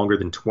went longer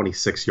than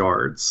 26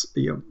 yards.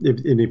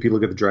 If you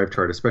look at the drive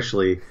chart,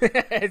 especially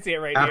I see it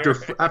right after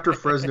here. after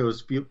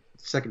Fresno's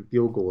second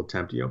field goal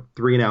attempt,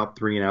 3 and out,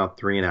 3 and out,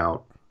 3 and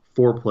out,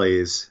 4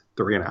 plays,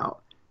 3 and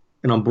out.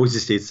 And on Boise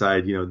State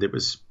side, there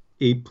was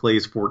 8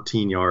 plays,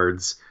 14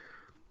 yards.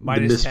 Minus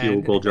the missed 10.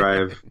 field goal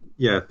drive,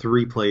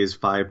 3 plays,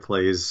 5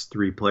 plays,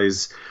 3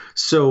 plays.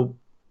 So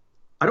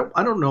I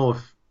don't know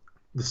if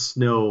the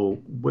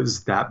snow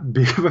was that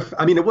big of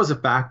a... I mean, it was a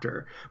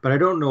factor, but I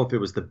don't know if it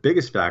was the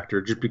biggest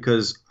factor, just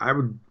because I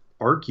would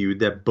argue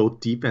that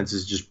both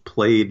defenses just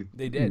played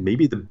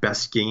maybe the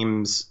best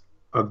games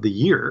of the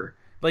year.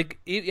 Like,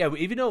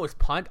 even though it was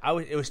punt,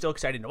 it was still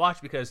exciting to watch,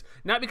 because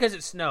not because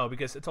it's snow,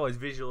 because it's always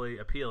visually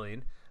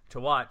appealing to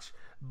watch,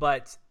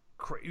 but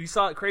you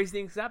saw crazy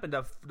things happen.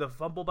 The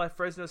fumble by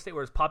Fresno State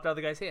where it popped out of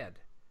the guy's hand.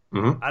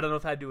 Mm-hmm. I don't know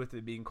if that had to do with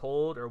it being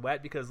cold or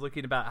wet, because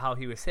looking about how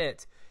he was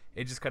hit,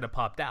 it just kind of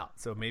popped out.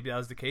 So maybe that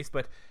was the case.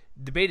 But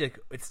debate, like,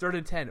 it's 3rd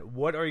and 10.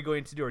 What are you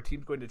going to do? Are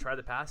teams going to try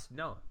the pass?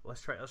 No.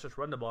 Let's just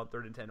run the ball on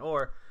 3rd and 10.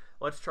 Or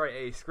let's try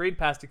a screen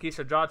pass to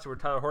Keyshawn Johnson where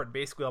Tyler Horton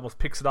basically almost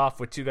picks it off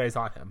with 2 guys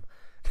on him.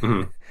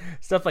 Mm-hmm.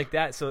 Stuff like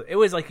that. So it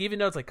was like, even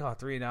though it's like,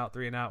 3 and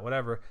out,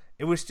 whatever,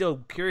 it was still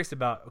curious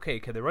about, okay,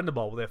 can they run the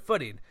ball? Will they have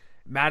footing?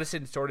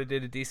 Madison sort of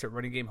did a decent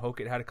running game.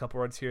 Hockett had a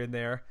couple runs here and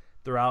there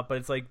throughout, but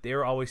it's like they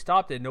were always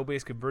stopped and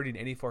nobody's converting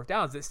any 4th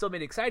downs. It still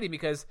made it exciting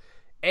because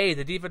A,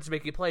 the defense is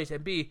making plays,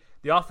 and B,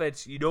 the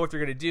offense, you know what they're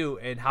going to do,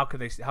 and how can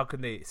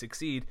they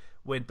succeed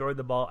when throwing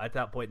the ball at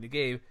that point in the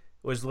game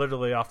was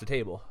literally off the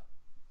table.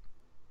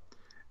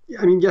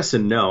 I mean, yes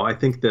and no. I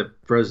think that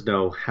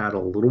Fresno had a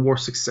little more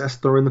success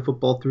throwing the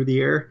football through the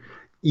air,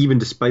 even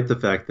despite the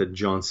fact that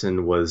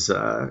Johnson was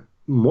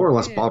more or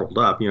less bottled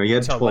up. You know, he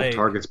had 12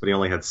 targets, but he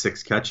only had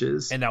 6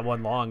 catches. And that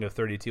one long of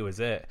 32 was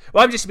it.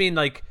 Well, I'm just mean,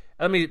 like,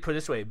 let me put it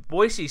this way.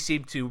 Boise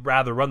seemed to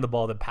rather run the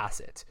ball than pass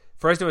it.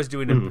 Fresno was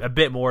doing a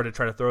bit more to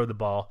try to throw the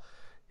ball.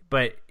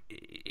 But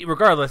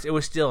regardless, it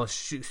was still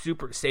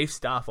super safe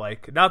stuff.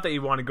 Like, not that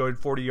you want to go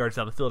 40 yards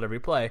down the field every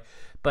play,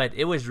 but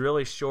it was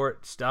really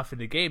short stuff in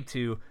the game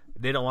too.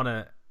 They don't want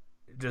to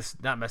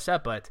just not mess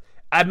up. But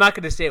I'm not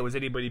going to say it was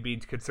anybody being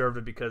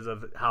conservative because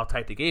of how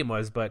tight the game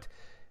was. But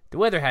the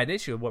weather had an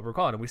issue with what we're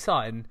calling, and we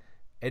saw it. And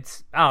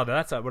it's, I don't know,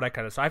 that's what I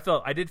kind of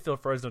saw. I did feel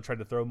Fresno tried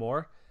to throw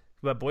more.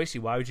 But Boise,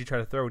 why would you try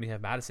to throw when you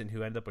have Madison,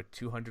 who ended up with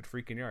 200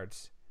 freaking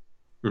yards?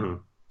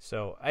 Mm-hmm.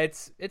 So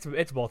it's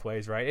both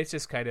ways, right? It's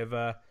just kind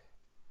of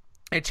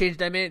it changed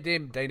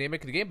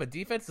dynamic of the game, but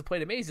defense has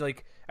played amazing.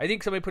 Like, I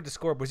think somebody put the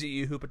score up. Was it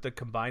you who put the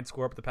combined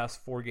score up the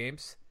past 4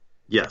 games?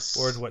 Yes.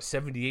 Or is what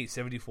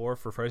 78-74 for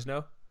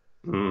Fresno?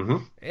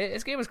 Mm-hmm.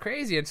 This game was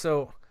crazy, and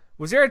so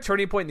was there a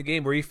turning point in the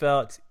game where you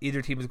felt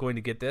either team was going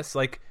to get this?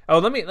 Like,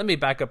 let me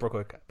back up real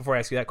quick before I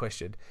ask you that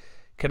question.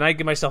 Can I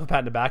give myself a pat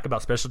in the back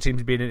about special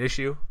teams being an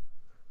issue?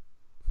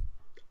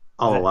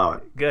 I'll allow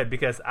it. Good,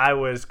 because I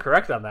was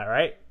correct on that,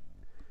 right?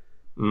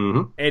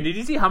 Mm-hmm. And did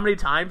you see how many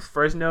times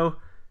Fresno,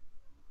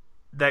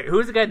 who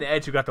was the guy in the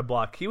edge who got the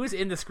block? He was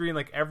in the screen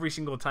like every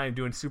single time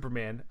doing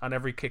Superman on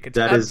every kick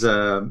attempt. That is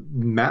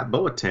Matt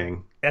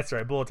Boateng. That's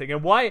right, Boateng.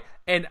 And why?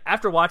 And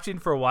after watching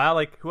for a while,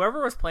 like,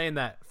 whoever was playing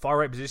that far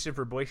right position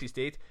for Boise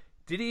State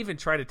didn't even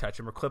try to touch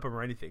him or clip him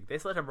or anything. They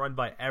just let him run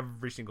by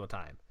every single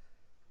time.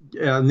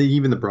 Yeah, and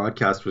even the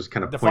broadcast was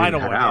kind of pointing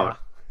that out.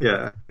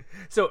 Yeah.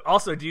 So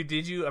also,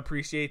 did you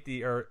appreciate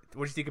what did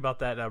you think about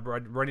that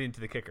running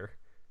into the kicker?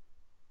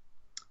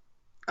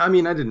 I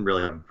mean, I didn't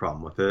really have a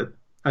problem with it.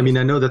 I mean,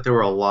 I know that there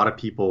were a lot of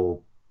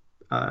people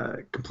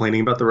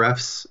complaining about the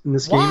refs in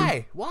this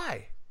game.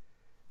 Why?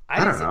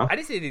 I don't know. I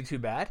didn't say anything too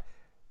bad.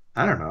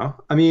 I don't know.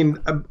 I mean,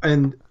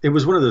 and it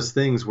was one of those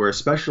things where,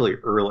 especially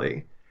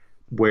early,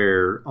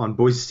 where on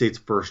Boise State's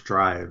first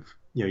drive,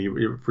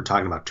 if we're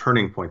talking about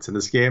turning points in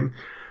this game,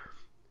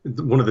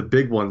 one of the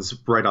big ones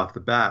right off the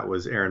bat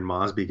was Aaron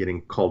Mosby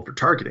getting called for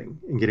targeting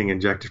and getting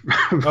ejected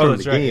from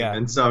the game. Yeah.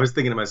 And so I was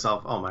thinking to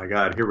myself, oh my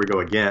God, here we go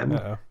again.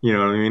 Uh-oh. You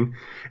know what I mean?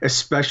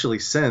 Especially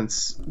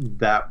since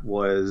that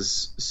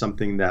was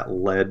something that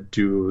led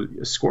to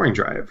a scoring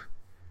drive.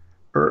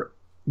 Was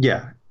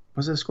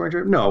it a scoring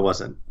drive? No, it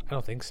wasn't. I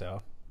don't think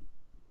so.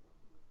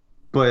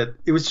 But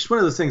it was just one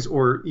of those things,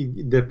 or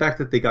the fact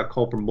that they got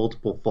called for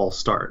multiple false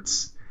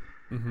starts.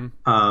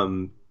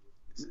 Mm-hmm.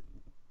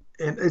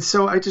 And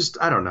so I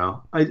don't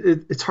know.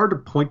 It's hard to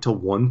point to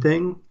one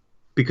thing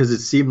because it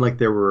seemed like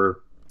there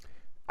were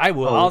a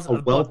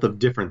wealth of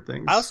different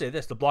things. I'll say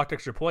this: the blocked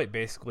extra point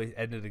basically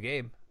ended the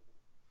game.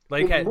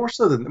 Like, more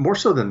so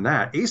than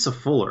that, Asa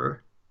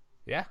Fuller.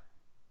 Yeah.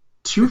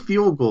 2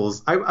 field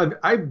goals.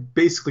 I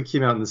basically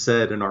came out and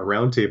said in our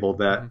roundtable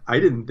that I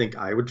didn't think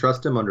I would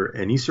trust him under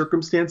any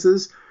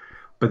circumstances,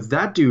 but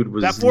that dude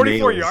was that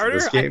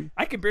 44-yarder.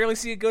 I could barely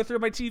see it go through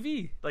my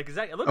TV. Like,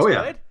 it looks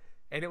good.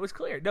 And it was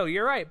clear. No,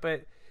 you're right,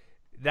 but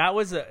that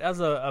was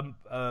a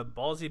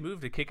ballsy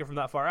move to kick it from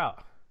that far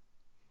out.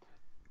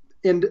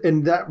 And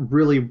that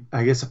really,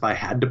 I guess, if I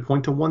had to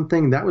point to one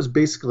thing, that was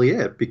basically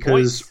it.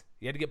 Because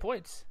you had to get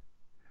points.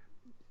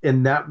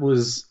 And that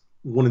was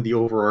one of the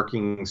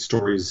overarching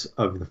stories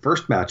of the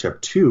first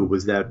matchup too,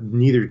 was that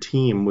neither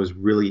team was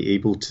really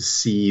able to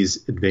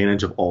seize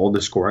advantage of all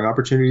the scoring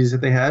opportunities that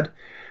they had.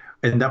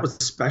 And that was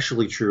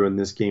especially true in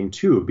this game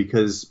too,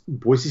 because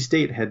Boise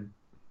State had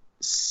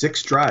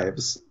 6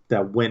 drives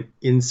that went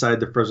inside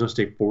the Fresno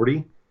State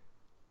 40,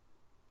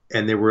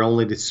 and they were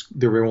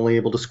only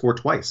able to score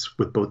twice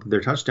with both of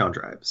their touchdown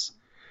drives.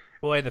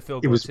 Well, and the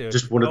field goal was too.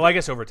 Just one of I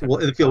guess overtime. Well,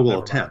 the field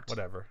goal attempt.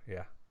 Whatever.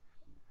 Yeah.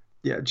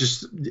 Yeah,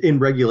 just in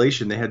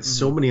regulation, they had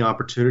so many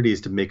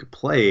opportunities to make a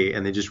play,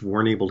 and they just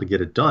weren't able to get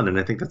it done. And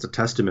I think that's a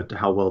testament to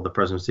how well the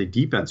Fresno State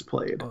defense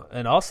played.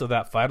 And also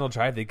that final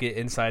drive, they get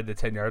inside the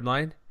 10-yard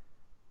line,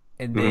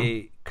 and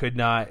they could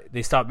not.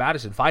 They stopped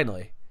Madison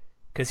finally.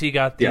 Because he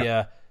got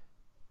the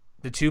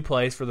 2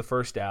 plays for the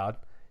first down.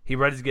 He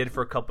runs again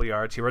for a couple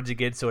yards. He runs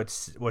again, so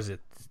it's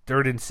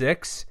 3rd and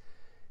 6.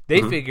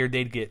 They figured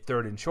they'd get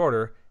 3rd and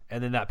shorter,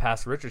 and then that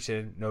pass to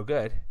Richardson, no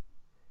good.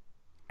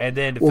 and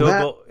then the Well, field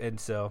that- goal, and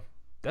so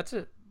that's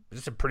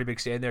just a pretty big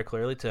stand there,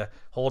 clearly, to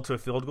hold to a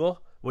field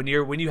goal when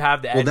you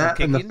have the edge Well, of that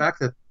kicking. and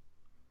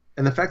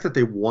the fact that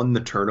they won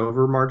the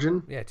turnover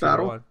margin Yeah, 2-1.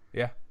 battle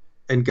Yeah,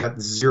 and got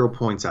 0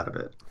 points out of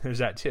it. there's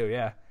that too.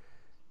 Yeah,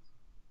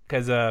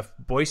 because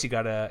Boise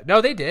got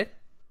no, they did.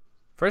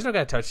 Fresno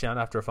got a touchdown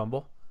after a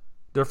fumble.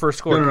 Their first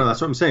score. No, that's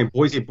what I'm saying.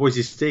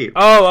 Boise State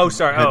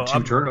sorry. had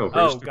two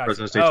turnovers. Gotcha.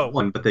 Fresno State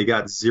won, but they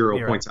got 0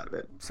 You're points right. out of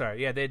it.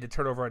 Sorry, yeah, they had the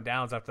turnover on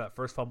downs after that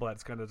first fumble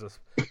that's kind of just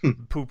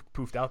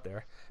poofed out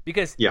there.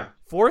 Because Yeah.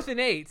 4th and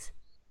 8,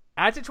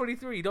 at the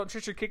 23, you don't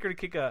trust your kicker to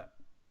kick a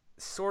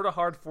sort of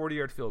hard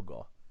 40-yard field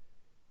goal.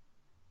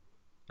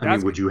 I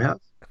mean, would you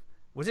have?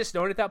 Was it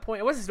snowing at that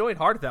point? It wasn't snowing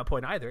hard at that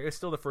point either. It was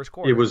still the first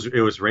quarter. It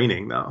was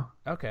raining though.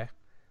 Okay.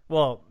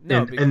 Well,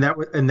 no. And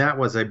that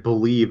was, I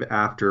believe,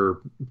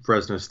 after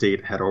Fresno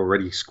State had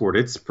already scored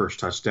its first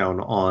touchdown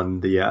on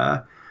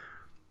the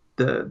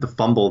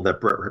fumble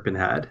that Brett Rippon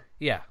had.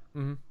 Yeah.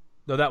 Mm-hmm.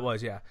 No, that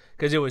was, yeah.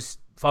 Because it was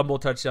fumble,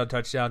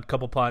 touchdown,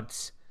 couple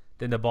punts,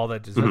 then the ball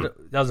that just, that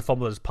was a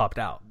fumble that just popped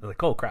out. They're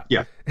like, oh, crap.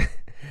 Yeah.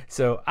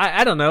 So,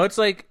 I don't know. It's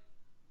like,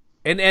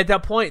 and at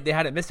that point, they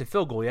hadn't missed a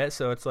field goal yet.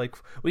 So, it's like,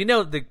 we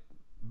know the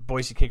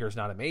Boise kicker is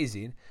not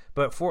amazing.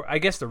 But for, I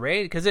guess, the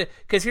rain, because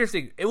here's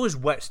the thing. It was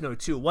wet snow,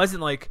 too. It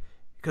wasn't like,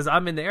 because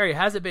I'm in the area, it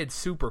hasn't been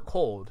super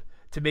cold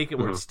to make it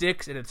where it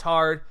sticks and it's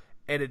hard.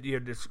 And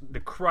the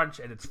crunch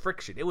and its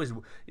friction. It was,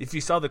 if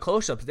you saw the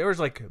close-ups, there was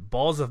like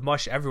balls of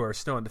mush everywhere,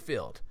 snow in the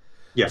field.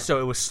 Yeah. So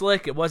it was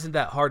slick. It wasn't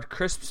that hard,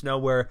 crisp snow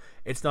where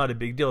it's not a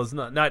big deal. It's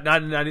not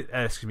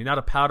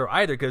a powder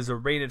either, because the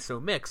rain and snow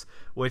mix,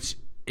 which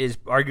is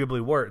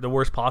arguably the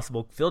worst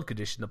possible field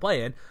condition to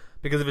play in.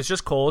 Because if it's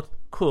just cold,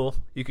 cool,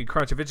 you can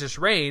crunch. If it's just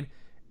rain,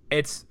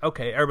 it's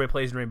okay. Everybody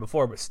plays in rain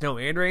before, but snow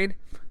and rain,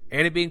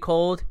 and it being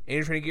cold, and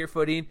you're trying to get your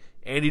footing,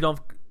 and you don't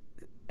have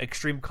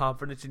extreme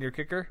confidence in your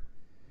kicker.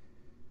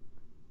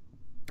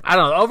 I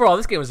don't know. Overall,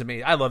 this game was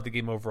amazing. I love the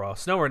game overall.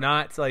 Snow or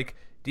not, it's like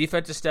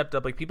defense has stepped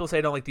up. Like people say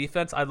I don't like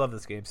defense. I love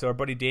this game. So our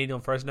buddy Daniel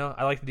in Fresno,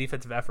 I like the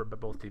defensive effort by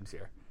both teams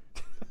here.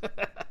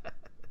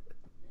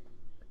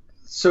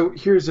 So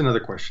here's another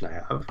question I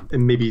have,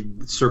 and maybe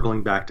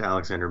circling back to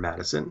Alexander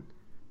Madison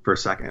for a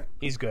second.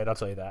 He's good, I'll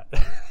tell you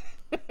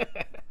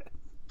that.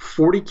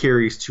 40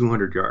 carries,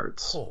 200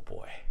 yards. Oh,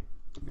 boy.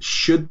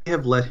 Should they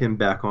have let him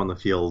back on the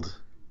field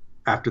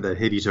after that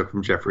hit he took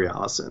from Jeffrey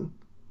Allison?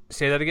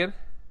 Say that again?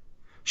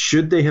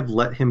 Should they have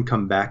let him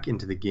come back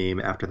into the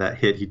game after that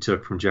hit he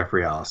took from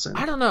Jeffrey Allison?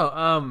 I don't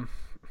know.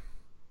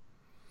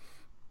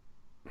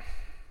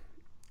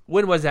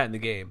 When was that in the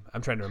game?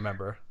 I'm trying to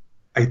remember.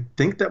 I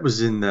think that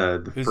was in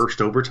the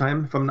first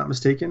overtime, if I'm not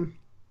mistaken.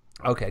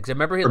 Okay, because I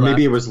remember he Or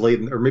maybe it was late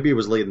in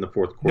the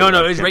fourth quarter. No,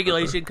 I it was can't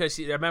regulation, remember. because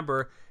I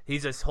remember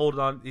he's just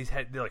holding on. He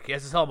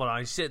has his helmet on.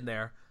 He's sitting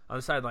there on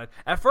the sideline.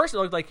 At first, it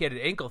looked like he had an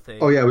ankle thing.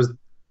 Oh yeah,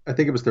 I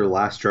think it was their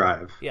last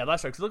drive. Yeah,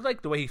 last time. Cause it looked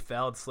like the way he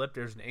fell and slipped,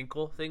 there's an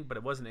ankle thing, but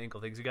it wasn't an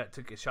ankle thing. Cause he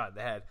took a shot in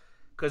the head.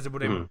 Because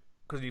when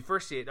you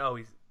first see it,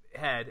 he's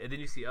head, and then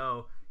you see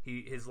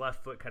his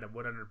left foot kind of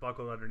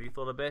buckled underneath a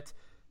little bit.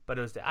 But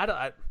it was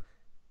I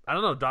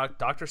don't know.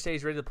 Doctor says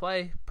he's ready to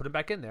play. Put him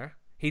back in there.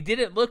 He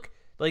didn't look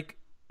like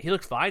he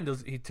looked fine.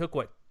 He took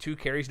 2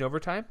 carries in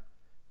overtime.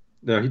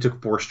 No, he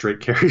took 4 straight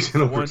carries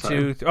in overtime.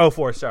 1, 2, 3,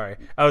 4. Sorry.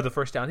 The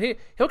first down. He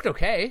looked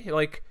okay.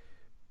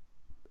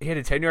 He had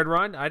a 10-yard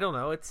run. I don't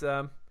know. It's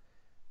I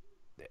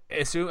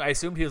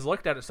assumed he was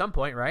looked at some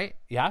point, right?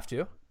 You have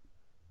to.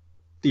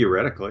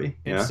 Theoretically,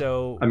 And yeah.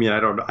 so, I mean, I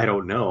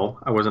don't know.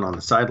 I wasn't on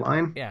the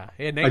sideline. yeah.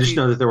 He had I just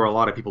know that there were a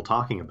lot of people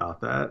talking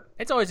about that.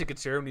 It's always a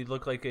concern when you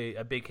look like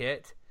a big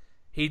hit.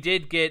 He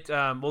did get they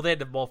had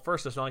the ball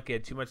first, so it's not like he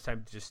had too much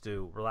time just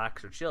to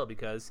relax or chill,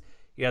 because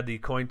you had the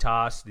coin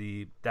toss,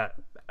 that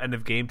end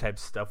of game type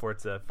stuff where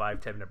it's a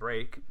 5-10 minute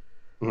break.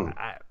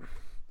 I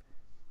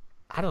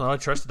don't know. I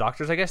trust the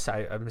doctors, I guess.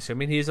 I'm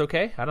assuming he's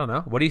okay. I don't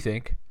know. What do you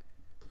think?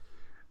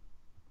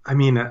 I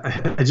mean,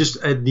 I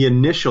just the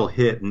initial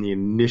hit and the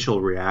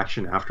initial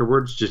reaction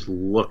afterwards just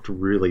looked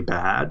really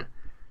bad.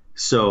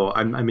 So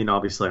I mean,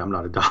 obviously, I'm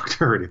not a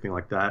doctor or anything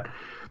like that.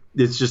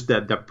 It's just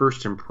that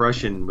first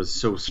impression was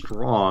so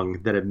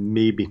strong that it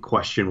made me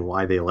question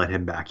why they let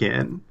him back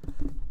in.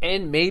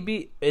 And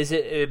maybe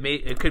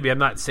it could be. I'm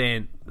not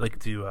saying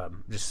to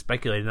just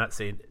speculate. I'm not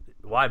saying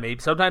why. Maybe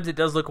sometimes it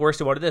does look worse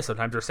than what it is.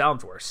 Sometimes it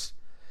sounds worse,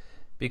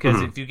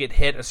 because if you get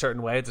hit a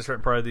certain way, it's a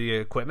certain part of the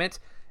equipment.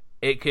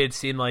 It could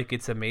seem like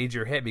it's a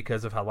major hit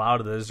because of how loud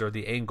it is or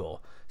the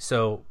angle.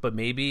 So, but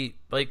maybe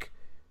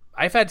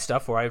I've had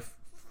stuff where I've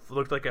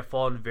looked like I've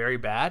fallen very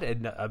bad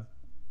and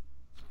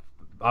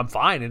I'm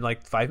fine in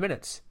 5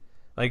 minutes.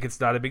 It's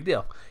not a big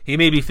deal. He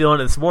may be feeling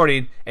it this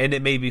morning, and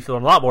it may be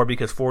feeling a lot more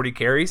because 40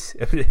 carries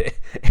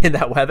in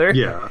that weather.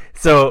 Yeah.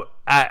 So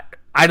I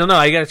don't know.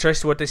 I got to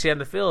trust what they see on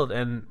the field,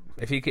 and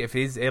if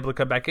he's able to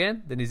come back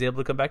in, then he's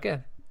able to come back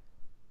in.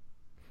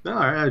 No,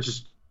 I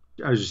was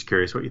just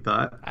curious what you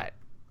thought.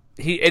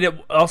 He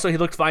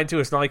looked fine too.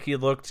 It's not like he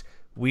looked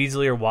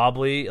weaselly or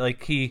wobbly.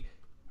 He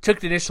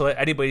took the initial hit.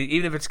 Anybody,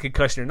 even if it's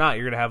concussion or not,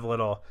 you're gonna have a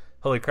little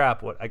holy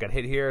crap. What I got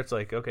hit here? It's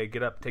okay,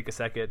 get up, take a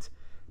second,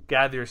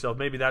 gather yourself.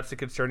 Maybe that's the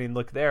concerning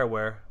look there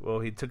where, well,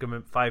 he took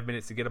him 5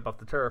 minutes to get up off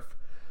the turf.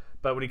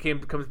 But when he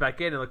comes back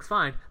in, it looks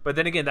fine. But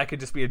then again, that could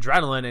just be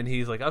adrenaline, and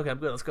he's like, okay, I'm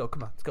good. Let's go.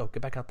 Come on. Let's go. Get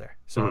back out there.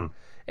 So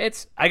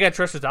I got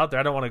trust was out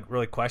there. I don't want to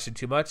really question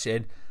too much.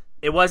 And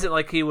it wasn't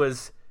like he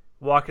was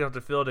walking off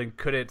the field and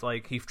couldn't,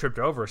 like, he tripped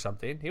over or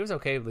something. He was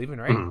okay leaving,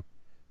 right?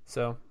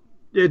 So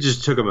it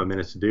just took him a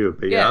minute to do,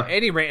 but yeah.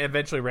 And he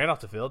eventually ran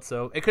off the field.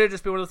 So it could have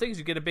just been one of those things.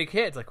 You get a big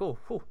hit. It's like, oh,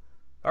 all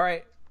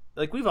right.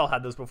 Like, we've all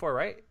had those before,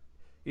 right?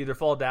 Either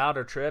fall down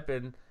or trip,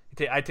 and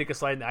I take a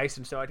slide in the ice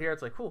and snow out here.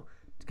 It's like, whew.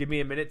 Give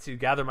me a minute to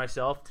gather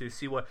myself to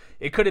see what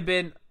it could have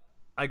been.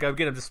 Like, I'm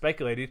just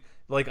speculating.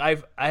 Like, I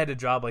had a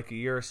job like a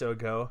year or so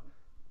ago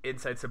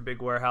inside some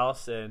big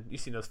warehouse, and you've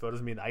seen those photos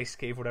of me in the ice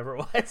cave, whatever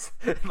it was,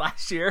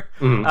 last year.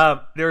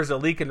 There was a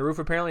leak in the roof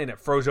apparently, and it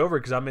froze over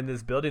because I'm in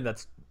this building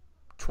that's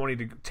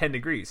 10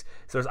 degrees.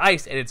 So there's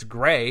ice, and it's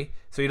gray,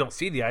 so you don't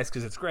see the ice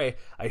because it's gray.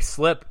 I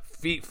slip,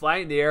 feet fly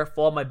in the air,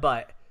 fall on my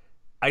butt.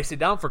 I sit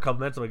down for a couple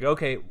minutes. I'm like,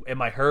 okay, am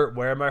I hurt?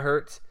 Where am I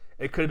hurt?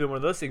 It could have been one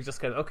of those things, just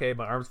kind of, okay,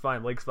 my arm's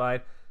fine, leg's fine.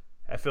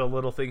 I feel a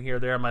little thing here or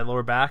there on my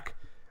lower back.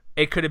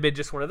 It could have been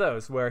just one of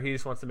those where he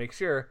just wants to make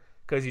sure,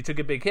 because you took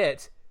a big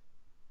hit,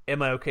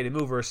 am I okay to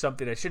move, or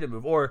something I shouldn't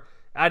move? Or,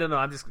 I don't know,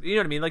 I'm just, you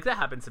know what I mean? Like, that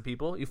happens to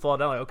people. You fall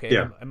down, like, okay,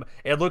 yeah.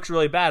 It looks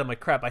really bad. I'm like,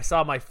 crap, I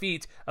saw my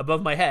feet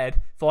above my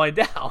head falling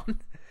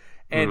down.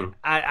 And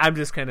I'm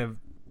just kind of,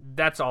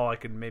 that's all I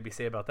can maybe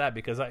say about that,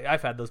 because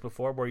I've had those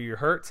before where you're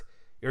hurt,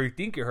 or you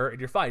think you're hurt, and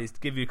you're fine.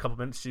 Just give you a couple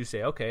minutes to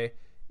say, okay,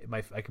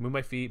 I can move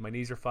my feet, my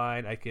knees are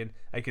fine, I can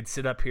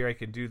sit up here, I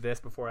can do this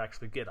before I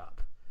actually get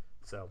up.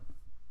 So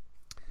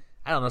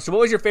I don't know. So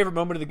what was your favorite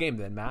moment of the game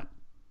then, Matt?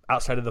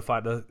 Outside of the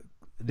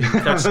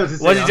touch,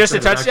 was it just a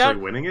touchdown?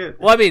 Winning it?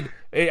 Well, I mean,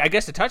 I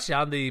guess the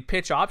touchdown, the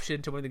pitch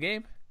option to win the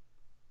game.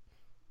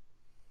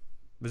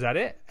 Was that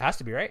it? Has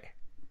to be, right?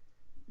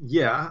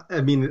 Yeah,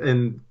 I mean,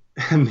 and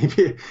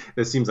maybe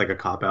it seems like a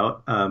cop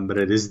out, but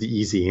it is the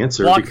easy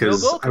answer Block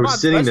because field goal? I was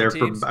sitting there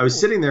teams. I was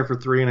sitting there for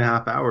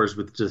 3.5 hours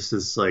with just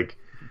this like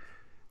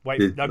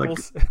white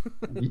knuckles. Like,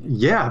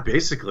 yeah,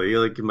 basically,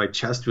 like my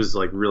chest was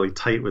like really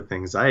tight with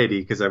anxiety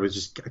because I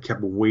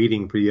kept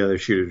waiting for the other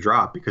shoe to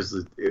drop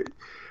because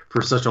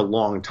for such a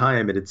long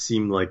time it had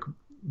seemed like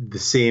the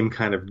same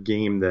kind of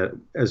game that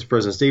as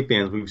Fresno State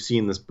fans we've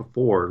seen this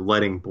before,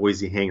 letting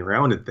Boise hang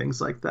around and things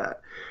like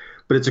that.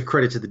 But it's a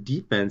credit to the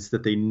defense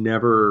that they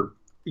never,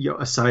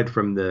 aside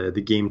from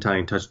the game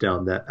tying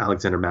touchdown that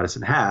Alexander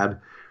Madison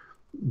had,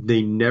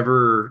 they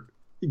never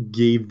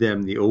gave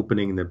them the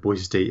opening that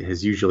Boise State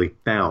has usually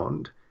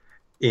found.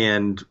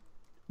 And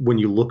when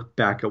you look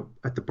back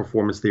at the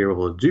performance they were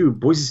able to do,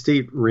 Boise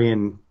State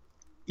ran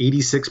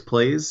 86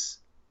 plays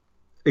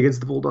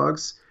against the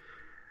Bulldogs.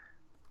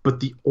 But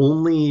the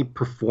only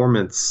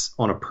performance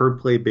on a per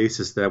play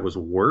basis that was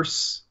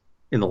worse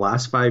in the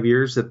last 5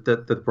 years that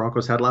the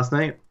Broncos had last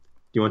night,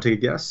 do you want to take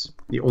a guess?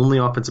 The only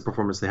offensive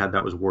performance they had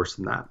that was worse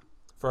than that.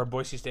 For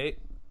Boise State?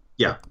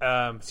 Yeah.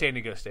 San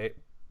Diego State.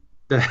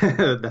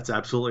 That's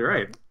absolutely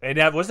right. And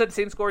was that the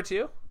same score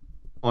too?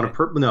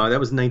 No, that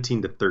was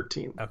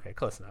 19-13. Okay,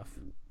 close enough.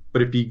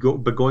 But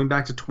going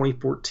back to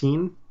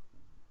 2014,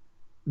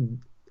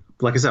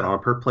 like I said, on a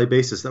per play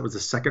basis, that was the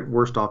second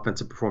worst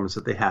offensive performance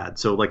that they had.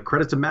 So, like,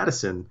 credit to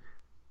Madison,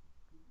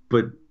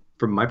 but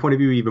from my point of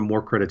view, even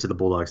more credit to the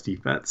Bulldogs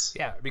defense.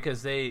 Yeah,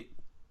 because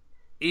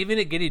even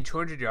at getting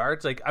 200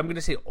 yards, like, I'm going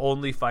to say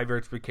only 5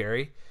 yards per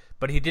carry,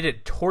 but he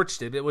didn't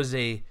torch it. It was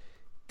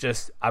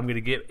I'm going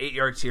to get 8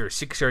 yards here,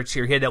 6 yards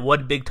here. He had that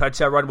one big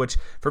touchdown run, which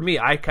for me,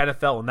 I kind of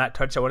felt when that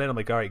touchdown went in, I'm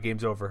like, all right,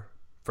 game's over.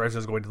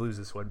 Fresno's going to lose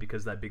this one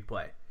because of that big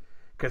play.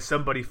 Because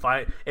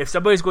if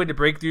somebody's going to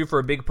break through for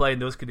a big play in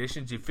those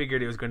conditions, you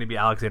figured it was going to be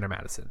Alexander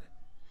Madison.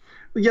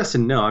 Well, yes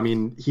and no. I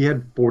mean, he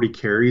had 40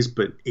 carries,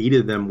 but 8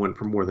 of them went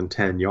for more than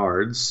 10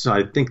 yards. So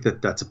I think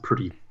that's a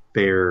pretty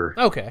fair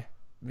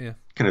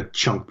kind of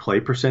chunk play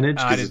percentage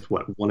because it's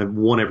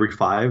one every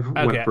 5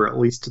 went for at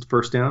least a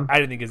first down. I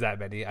didn't think it's that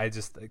many. I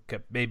just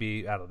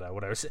maybe, I don't know,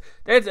 whatever.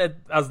 I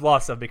was a lot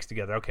of stuff mixed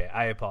together. Okay,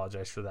 I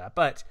apologize for that.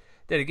 But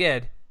then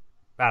again,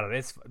 I don't know.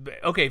 It's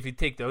okay if you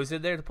take those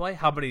in there to play.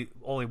 How many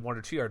only 1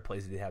 or 2 yard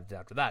plays did he have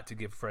after that to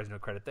give Fresno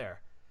credit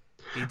there?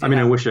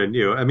 I wish I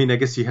knew. I mean, I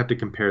guess you have to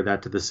compare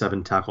that to the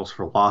 7 tackles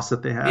for loss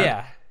that they had.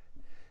 Yeah.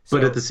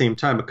 But at the same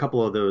time, a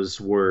couple of those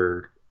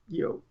were,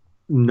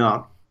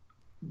 not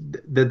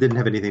that didn't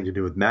have anything to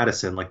do with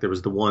Madison. Like there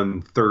was the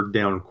one 3rd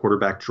down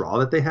quarterback draw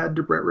that they had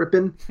to Brett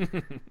Rippon.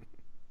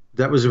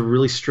 That was a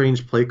really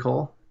strange play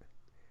call.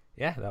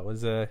 Yeah, that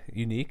was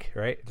unique,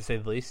 right, to say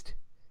the least.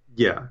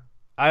 Yeah.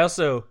 I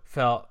also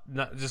felt,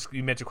 not just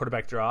you mentioned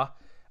quarterback draw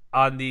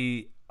in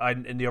the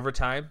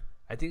overtime.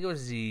 I think it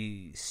was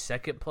the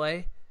second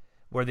play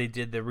where they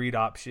did the read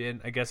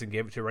option, I guess, and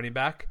gave it to a running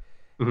back.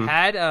 Mm-hmm.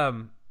 Had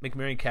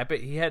McMarion kept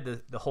it, he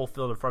had the whole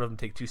field in front of him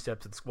take 2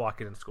 steps and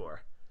walk in and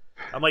score.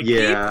 I'm like, keep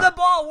the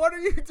ball. What are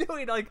you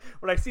doing? Like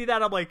when I see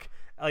that, I'm like.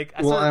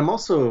 I'm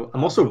also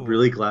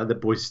really glad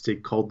that Boise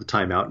State called the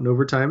timeout in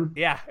overtime.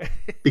 Yeah.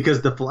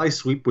 Because the fly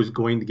sweep was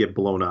going to get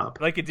blown up,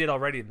 like it did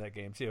already in that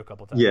game too, a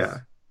couple times. Yeah.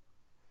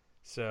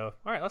 So,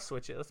 all right, let's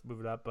switch it. Let's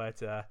move it up. But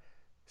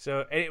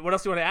so, what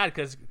else do you want to add?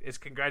 Because it's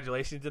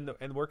congratulations in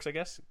the works, I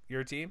guess.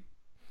 Your team.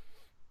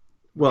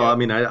 Well, I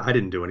mean, I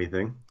didn't do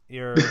anything.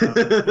 You're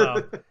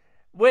well,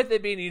 with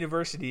it being a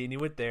university, and you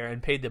went there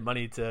and paid the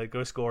money to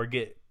go school or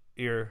get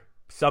your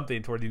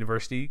something toward the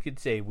university. You could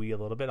say we a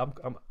little bit.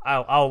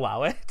 I'll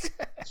allow it.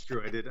 It's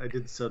true. I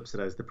did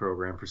subsidize the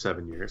program for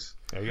 7 years.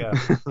 There you go.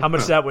 How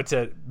much that went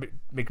to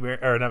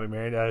McMahon or not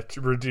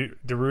McMahon?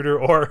 DeRuiter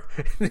or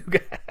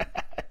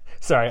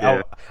sorry,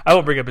 Yeah. I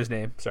won't bring up his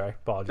name. Sorry,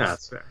 apologies.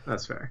 That's fair.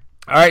 That's fair.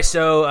 All right,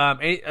 so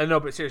no,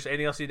 but seriously,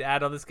 anything else you need to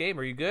add on this game?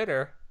 Are you good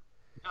or?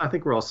 I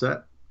think we're all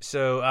set.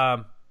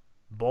 So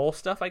bowl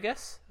stuff, I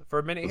guess, for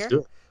a minute Let's here. do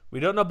it. We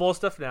don't know bowl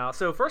stuff now.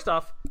 So first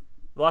off,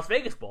 Las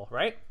Vegas Bowl,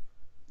 right?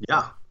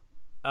 Yeah.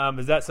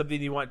 Is that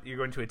something you're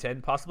going to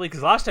attend possibly?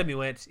 Because last time you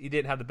went, you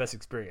didn't have the best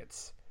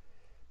experience.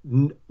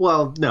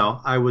 Well,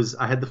 no, I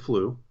had the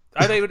flu.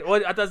 I thought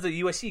it was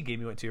the USC game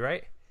you went to,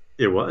 right?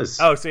 It was.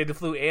 Oh, so you had the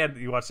flu and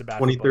you watched the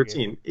basketball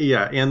 2013. game.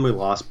 Yeah, and we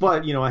lost.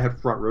 But, I had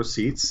front row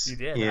seats. You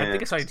did. And I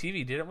think I saw you on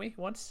TV, didn't we,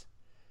 once?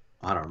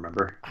 I don't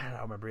remember. I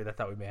don't remember either. I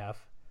thought we may have.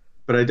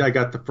 But I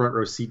got the front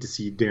row seat to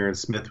see Darren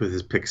Smith with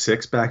his pick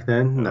six back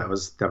then. And that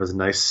was a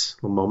nice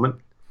little moment.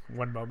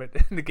 One moment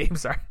in the game,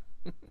 sorry.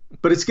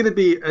 But it's going to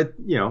be,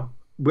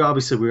 we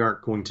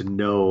aren't going to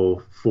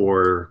know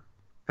for,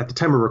 at the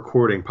time of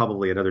recording,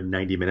 probably another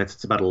 90 minutes.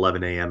 It's about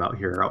 11 a.m.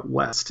 out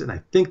west. And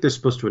I think they're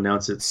supposed to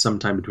announce it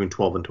sometime between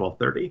 12 and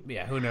 12:30.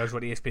 Yeah, who knows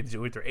what ESPN's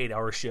doing with their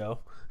 8-hour show.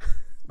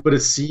 But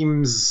it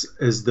seems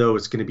as though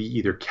it's going to be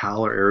either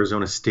Cal or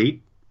Arizona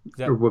State,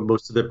 or what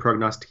most of the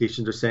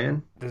prognostications are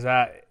saying. Do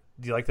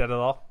you like that at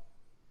all?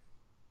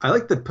 I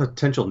like the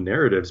potential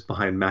narratives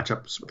behind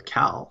matchups with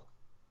Cal.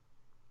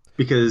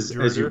 Because,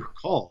 as you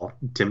recall,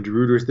 Tim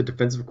DeRuiter is the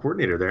defensive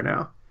coordinator there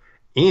now.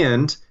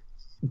 And,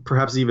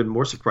 perhaps even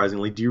more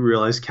surprisingly, do you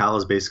realize Cal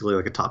is basically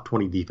like a top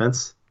 20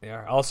 defense?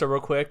 Yeah. Also,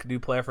 real quick, new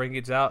playoff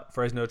rankings out.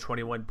 Fresno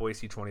 21,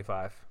 Boise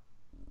 25.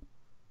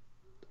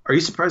 Are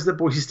you surprised that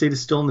Boise State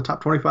is still in the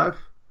top 25?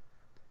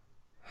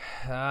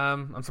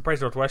 I'm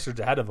surprised Northwestern's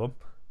ahead of them.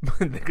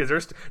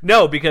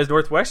 because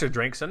Northwestern's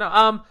ranked. So,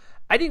 no.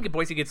 I think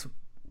Boise gets,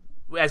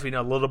 as we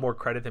know, a little more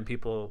credit than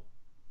people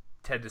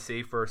tend to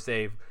see for,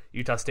 say,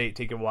 Utah State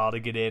taking a while to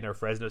get in or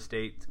Fresno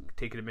State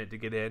taking a minute to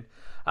get in.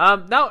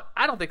 No,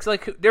 I don't think so.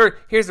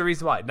 Here's the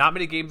reason why. Not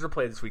many games were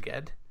played this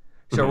weekend.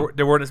 So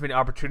there weren't as many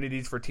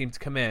opportunities for teams to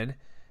come in.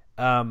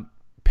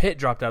 Pitt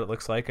dropped out, it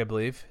looks like, I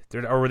believe.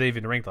 Or were they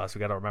even ranked last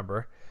week? I don't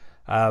remember.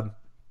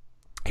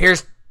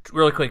 Here's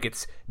really quick.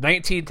 It's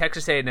 19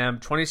 Texas A&M,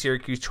 20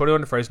 Syracuse,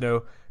 21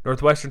 Fresno,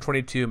 Northwestern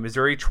 22,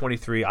 Missouri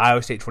 23,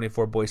 Iowa State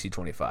 24, Boise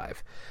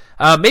 25.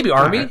 Maybe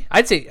Army. Right.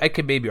 I'd say I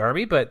could maybe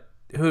Army, but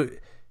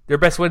their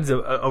best wins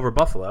over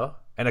Buffalo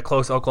and a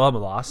close Oklahoma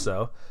loss.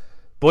 So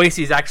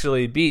Boise's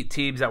actually beat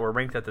teams that were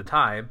ranked at the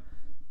time.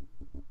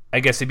 I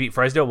guess they beat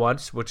Fresno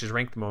once, which is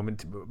ranked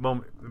moment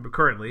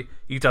currently.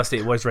 Utah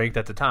State was ranked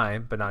at the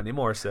time, but not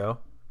anymore. So,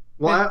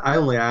 well, I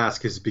only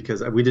ask is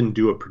because we didn't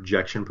do a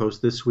projection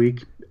post this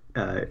week.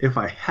 If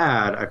I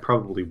had, I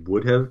probably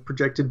would have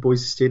projected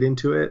Boise State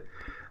into it.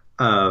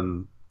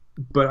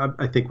 But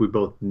I think we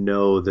both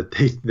know that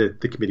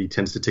the committee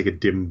tends to take a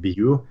dim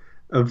view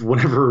of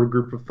whenever a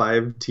group of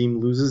 5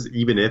 team loses,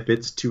 even if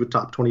it's to a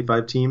top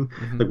 25 team.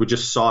 Mm-hmm. Like we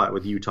just saw it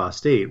with Utah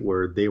State,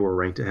 where they were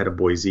ranked ahead of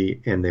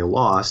Boise and they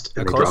lost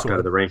and they dropped out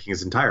of the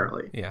rankings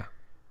entirely. Yeah.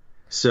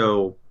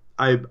 So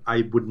I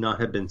would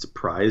not have been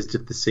surprised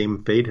if the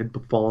same fate had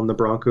befallen the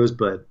Broncos,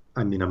 but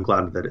I mean, I'm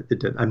glad that it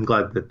did. I'm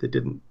glad that they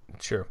didn't.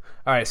 Sure.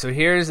 All right. So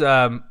here's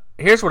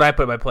what I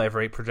put in my play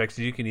for 8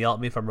 projections. You can yell at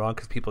me if I'm wrong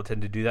because people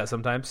tend to do that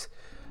sometimes.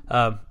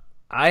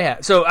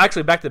 So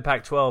actually, back to the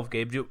Pac-12,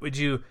 Gabe. Would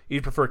you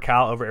prefer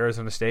Cal over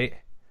Arizona State?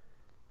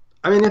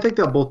 I mean, I think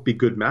they'll both be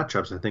good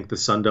matchups. I think the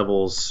Sun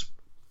Devils,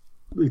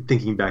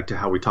 thinking back to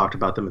how we talked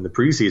about them in the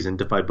preseason,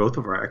 defied both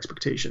of our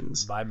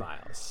expectations by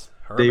miles.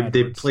 They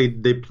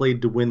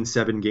played to win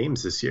 7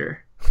 games this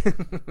year.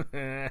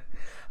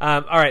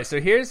 All right, so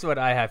here's what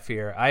I have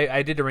here.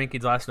 I did the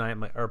rankings last night,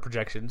 or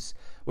projections.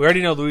 We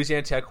already know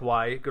Louisiana Tech,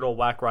 Hawaii, good old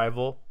WAC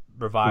rival,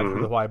 revived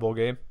for the Hawaii Bowl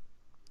game.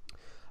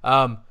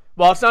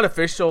 While it's not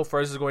official,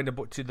 Fresno is going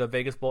to the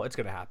Vegas Bowl. It's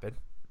going to happen.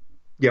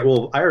 Yeah,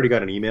 well, I already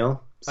got an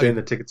email saying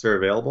the tickets are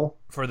available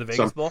for the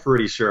Vegas Bowl. I'm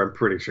pretty sure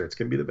it's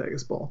going to be the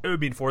Vegas Bowl. It would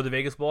be for the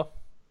Vegas Bowl.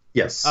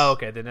 Yes. Oh,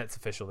 okay. Then that's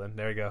official. Then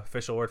there you go.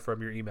 Official word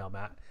from your email,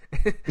 Matt.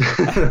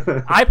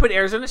 I put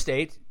Arizona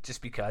State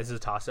just because it's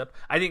a toss-up.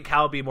 I think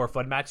Cal would be a more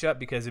fun matchup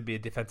because it'd be a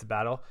defensive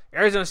battle.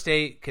 Arizona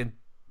State can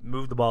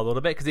move the ball a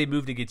little bit because they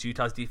moved against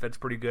Utah's defense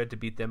pretty good to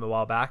beat them a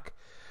while back.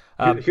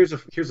 Here's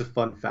a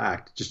fun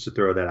fact, just to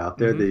throw that out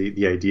there. Mm-hmm.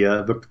 The idea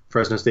of a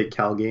Fresno State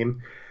Cal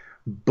game.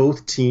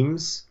 Both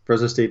teams,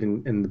 Fresno State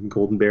and the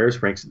Golden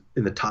Bears, ranked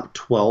in the top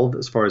 12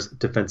 as far as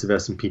defensive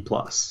S&P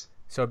plus.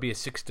 So it'd be a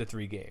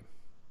 6-3 game.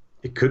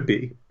 It could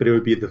be, but it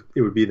would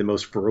be the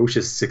most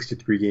ferocious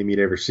 6-3 game you'd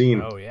ever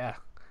seen. Oh yeah.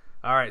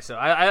 All right, so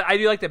I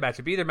do like that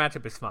matchup. Either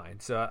matchup is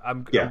fine, so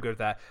I'm good with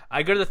that.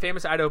 I go to the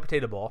famous Idaho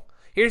Potato Bowl.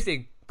 Here's the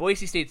thing: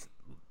 Boise State's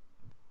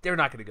they're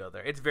not going to go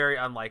there. It's very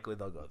unlikely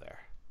they'll go there.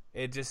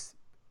 It just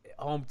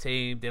home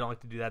team. They don't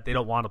like to do that. They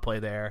don't want to play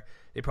there.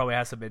 They probably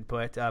have some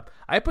input.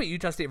 I put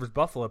Utah State versus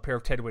Buffalo, a pair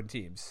of 10-win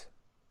teams.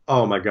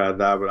 Oh my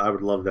God, I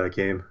would love that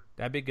game.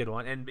 That'd be a good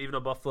one. And even though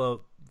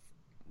Buffalo,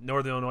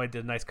 Northern Illinois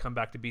did a nice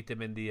comeback to beat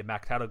them in the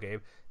MAC title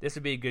game, this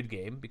would be a good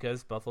game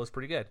because Buffalo's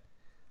pretty good.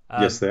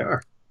 Yes, they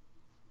are.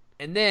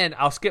 And then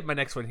I'll skip my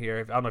next one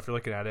here. I don't know if you're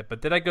looking at it,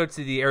 but then I go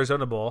to the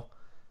Arizona Bowl.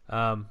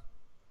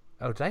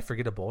 Did I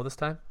forget a bowl this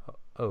time?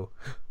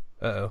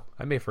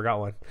 I may have forgot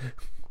one.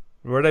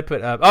 Where did I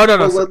put? No.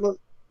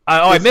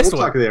 I missed one.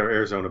 We'll talk of the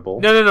Arizona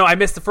Bowl. No. I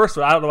missed the first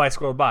one. I don't know why I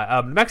scrolled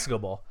by. New Mexico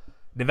Bowl,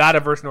 Nevada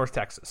versus North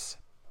Texas.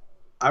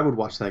 I would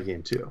watch that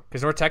game too.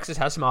 Because North Texas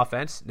has some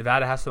offense.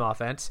 Nevada has some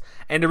offense.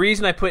 And the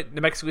reason I put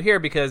New Mexico here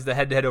because the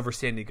head-to-head over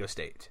San Diego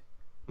State.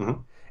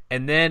 Mm-hmm.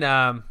 And then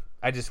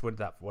I just went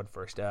that one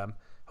first.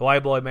 Hawaii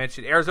Bowl I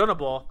mentioned. Arizona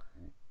Bowl.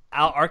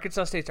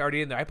 Arkansas State's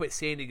already in there. I put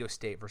San Diego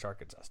State versus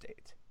Arkansas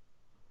State.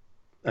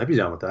 I'd be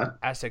down with that.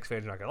 Aztecs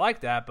fans are not going to like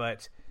that,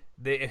 but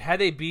had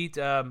they beat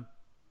Hawaii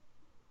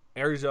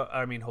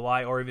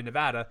or even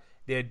Nevada,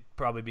 they'd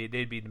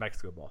beat New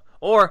Mexico Bowl.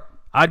 Or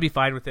I'd be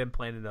fine with them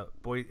playing in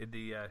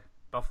the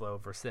Buffalo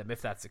versus them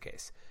if that's the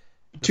case.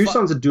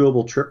 Tucson's a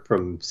doable trip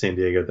from San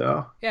Diego,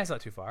 though. Yeah, it's not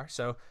too far.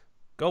 So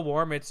go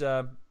warm. It's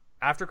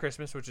after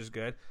Christmas, which is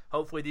good.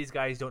 Hopefully these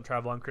guys don't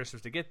travel on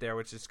Christmas to get there,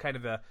 which is kind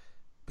of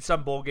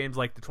some bowl games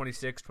like the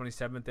 26th,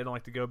 27th, they don't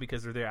like to go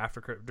because they're there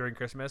during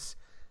Christmas.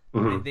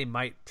 Mm-hmm. They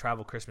might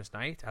travel Christmas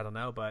night. I don't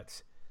know,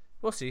 but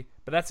we'll see.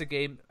 But that's a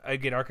game.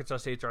 Again, Arkansas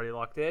State's already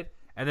locked in.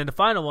 And then the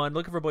final one,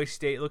 looking for Boise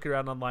State, looking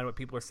around online what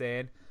people are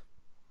saying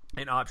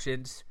and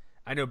options.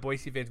 I know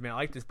Boise fans may not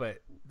like this,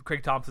 but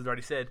Craig Thompson's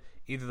already said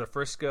either the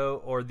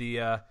Frisco or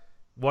the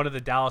one of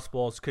the Dallas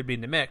Bowls could be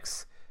in the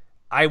mix.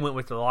 I went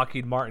with the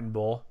Lockheed Martin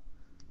Bowl,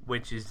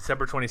 which is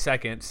December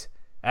 22nd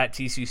at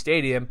TCU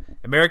Stadium.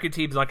 American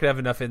team's not going to have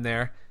enough in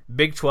there.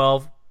 Big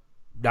 12,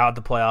 now at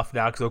the playoff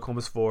now because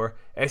Oklahoma's 4.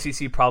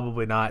 SEC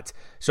probably not.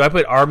 So I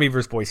put Army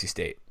versus Boise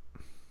State.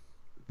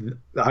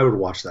 I would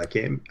watch that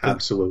game,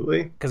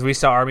 absolutely. Because we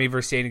saw Army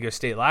versus San Diego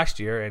State last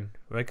year, and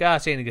we're like,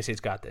 San Diego State's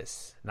got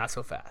this. Not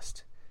so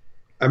fast.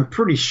 I'm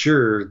pretty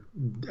sure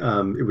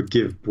it would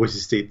give Boise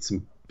State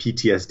some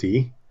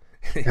PTSD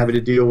having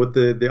to deal with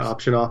the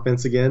option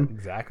offense again.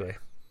 Exactly.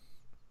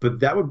 But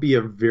that would be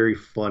a very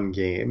fun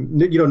game.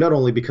 Not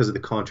only because of the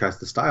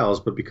contrast of styles,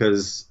 but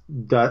because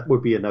that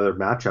would be another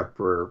matchup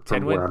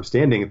from where I'm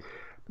standing.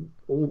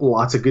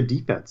 Lots of good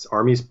defense.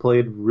 Army's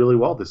played really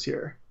well this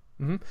year.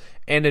 Mm-hmm.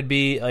 And it'd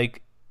be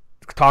like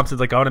Thompson's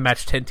like, I want to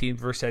match 10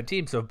 teams versus 10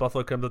 teams. So if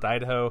Buffalo comes with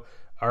Idaho,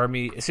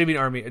 Army, assuming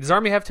Army, does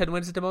Army have 10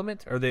 wins at the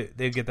moment? Or they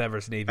get that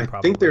versus Navy probably?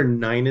 I think they're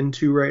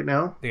 9-2 right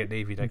now. They get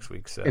Navy next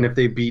week. So. And if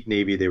they beat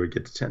Navy, they would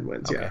get to 10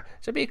 wins, okay. Yeah.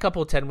 So it'd be a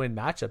couple of 10-win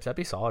matchups. That'd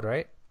be solid,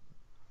 right?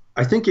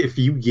 I think if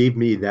you gave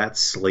me that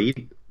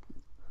slate,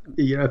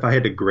 if I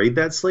had to grade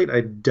that slate,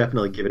 I'd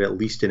definitely give it at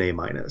least an A-.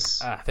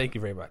 Thank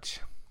you very much.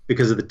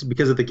 Because of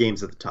the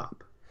games at the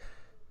top.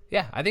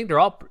 Yeah, I think they're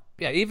all.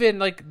 Yeah, even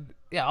like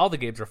all the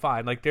games are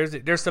fine. Like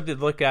there's something to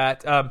look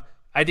at.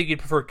 I think you'd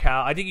prefer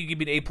Cal. I think you give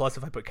me an A+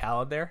 if I put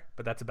Cal in there,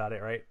 but that's about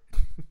it, right?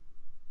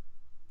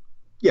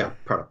 Yeah,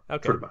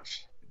 pretty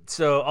much.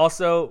 So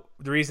also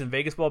the reason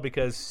Vegas Bowl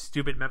because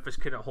stupid Memphis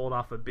couldn't hold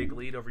off a big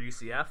lead over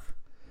UCF.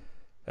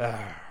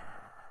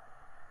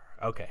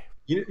 Okay.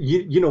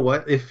 You know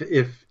what?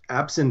 If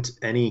absent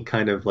any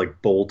kind of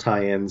like bowl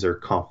tie-ins or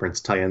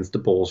conference tie-ins to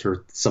bowls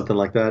or something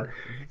like that,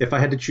 if I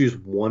had to choose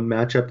one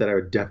matchup that I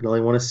would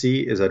definitely want to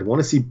see is I'd want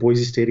to see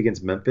Boise State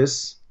against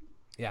Memphis.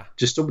 Yeah.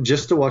 Just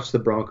to watch the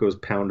Broncos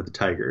pound the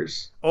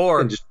Tigers. Or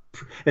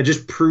and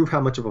just prove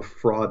how much of a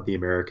fraud the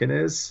American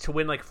is. To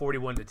win like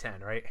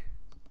 41-10, right?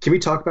 Can we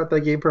talk about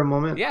that game for a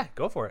moment? Yeah,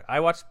 go for it. I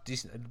watched a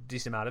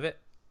decent amount of it.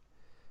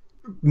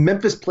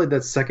 Memphis played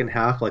that second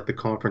half like the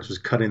conference was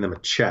cutting them a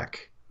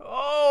check.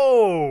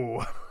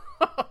 Oh,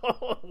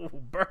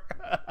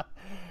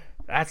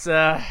 that's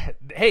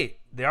hey,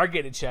 they are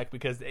getting a check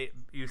because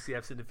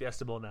UCF's in the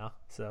Fiesta Bowl now.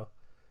 So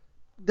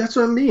that's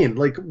what I mean.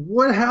 Like,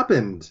 what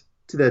happened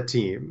to that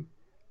team?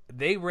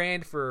 They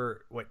ran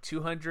for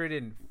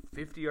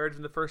 250 yards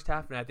in the first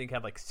half, and I think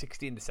had like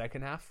 60 in the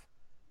second half.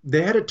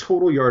 They had a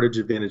total yardage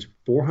advantage of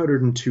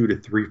 402 to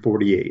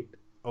 348.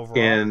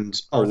 Overall?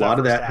 And a lot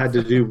of that had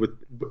to do with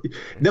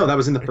no, that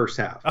was in the first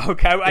half.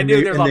 Okay, I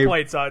knew there was a lot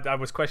points, so I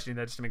was questioning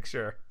that just to make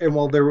sure. And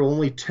while there were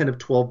only 10 of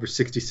 12 for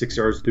 66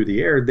 yards through the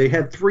air, they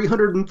had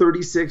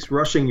 336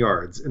 rushing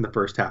yards in the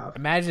first half.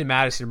 Imagine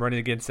Madison running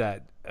against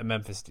that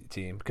Memphis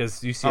team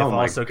because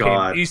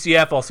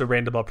UCF also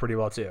ran the ball pretty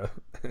well too.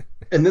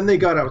 And then they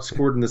got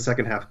outscored in the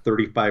second half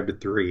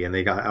 35-3, and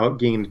they got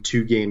outgained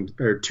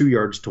 2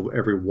 yards to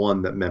every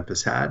one that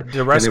Memphis had. And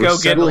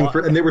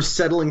they were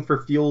settling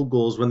for field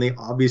goals when they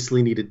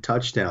obviously needed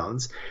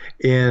touchdowns.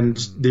 And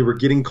they were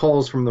getting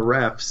calls from the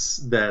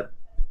refs that,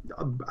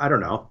 I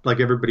don't know, like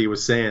everybody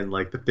was saying,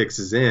 like the fix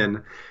is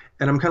in.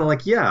 And I'm kind of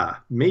like, yeah,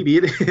 maybe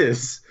it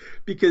is,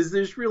 because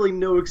there's really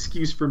no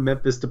excuse for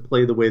Memphis to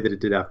play the way that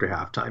it did after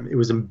halftime. It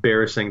was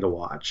embarrassing to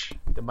watch.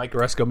 Did Mike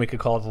Oresco make a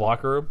call to the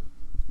locker room?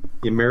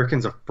 The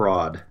Americans are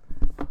fraud.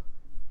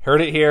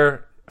 Heard it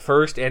here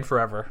first and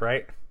forever,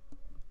 right?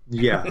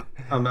 Yeah,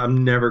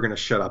 I'm never going to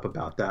shut up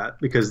about that,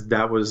 because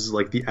that was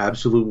like the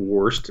absolute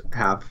worst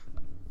half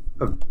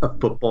of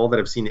football that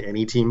I've seen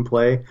any team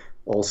play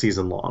all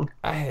season long.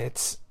 I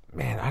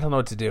don't know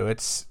what to do.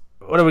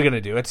 What are we going to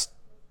do?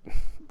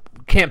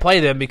 Can't play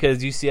them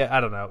because you see,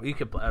 I don't know. You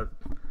could play.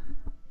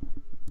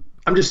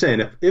 I'm just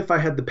saying, if I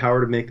had the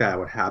power to make that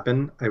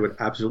happen, I would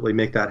absolutely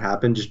make that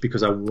happen, just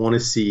because I want to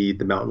see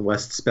the Mountain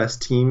West's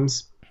best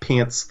teams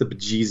pants the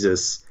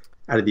bejesus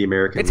out of the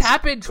Americans. It's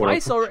happened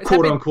twice already.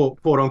 Quote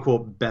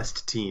unquote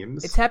best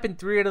teams. It's happened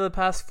 3 out of the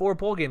past 4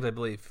 bowl games, I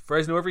believe.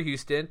 Fresno over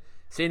Houston,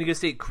 San Diego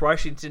State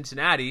crushing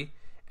Cincinnati,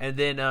 and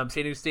then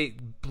San Diego State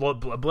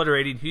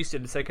obliterating Houston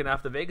in the second half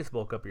of the Vegas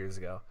Bowl a couple years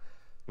ago.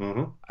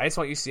 Mm-hmm. I just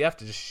want UCF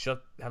to just have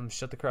them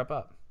shut the crap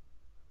up.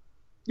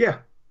 Yeah.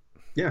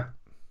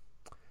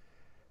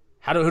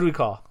 Who do we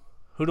call?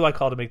 Who do I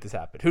call to make this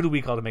happen? Who do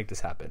we call to make this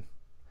happen?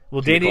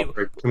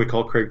 Can we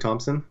call Craig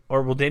Thompson?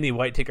 Or will Danny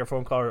White take our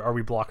phone call, or are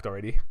we blocked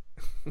already?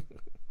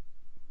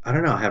 I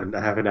don't know. I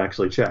haven't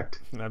actually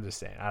checked. I'm just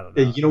saying. I don't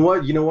know.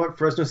 You know what?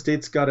 Fresno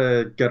State's got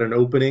an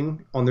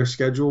opening on their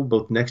schedule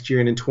both next year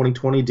and in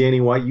 2020.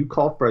 Danny White, you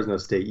call Fresno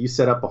State. You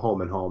set up a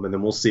home and home, and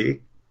then we'll see.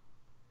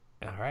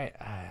 All right.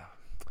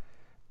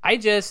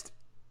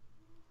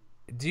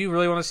 Do you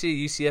really want to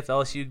see a UCF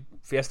LSU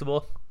Fiesta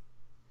Bowl?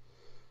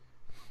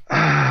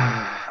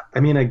 I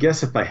mean, I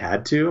guess if I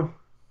had to.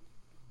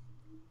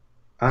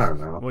 I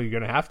don't know. Well, you're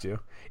gonna have to.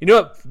 You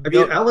know what?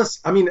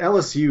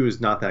 LSU is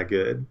not that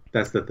good.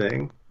 That's the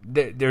thing.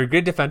 They're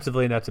good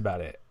defensively, and that's about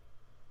it.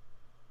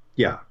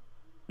 Yeah,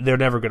 they're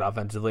never good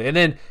offensively. And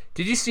then,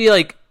 did you see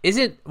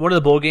isn't one of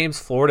the bowl games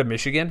Florida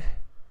Michigan?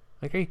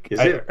 Is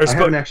it? I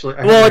haven't actually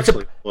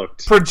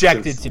looked.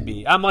 Projected to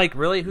be. I'm like,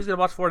 really? Who's gonna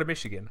watch Florida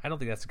Michigan? I don't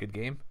think that's a good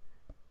game.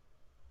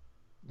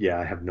 Yeah,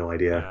 I have no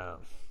idea.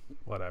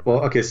 Whatever.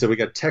 Well, okay, so we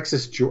got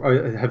Texas.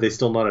 Have they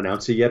still not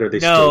announced it yet? Or are they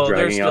still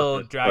dragging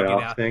out the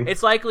playoff thing?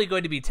 It's likely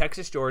going to be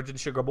Texas, Georgia, and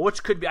Sugar Bowl,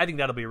 which could be. I think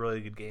that'll be a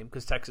really good game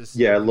because Texas.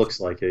 Yeah, it looks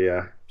like it.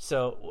 Yeah.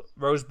 So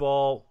Rose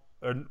Bowl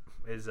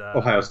is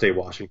Ohio State,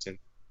 Washington.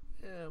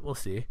 We'll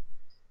see.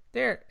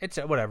 It's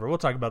whatever. We'll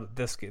talk about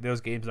those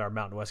games in our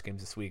Mountain West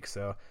games this week.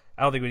 So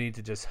I don't think we need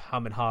to just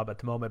hum and hob at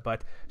the moment.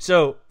 But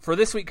so for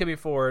this week coming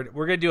forward,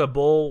 we're gonna do a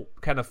bowl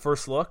kind of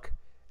first look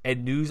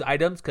and news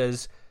items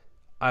because.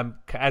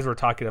 As we're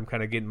talking, I'm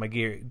kind of getting my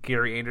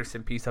Gary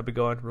Anderson piece up and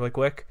going really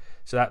quick.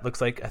 So that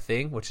looks like a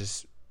thing, which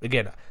is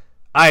again,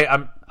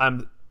 I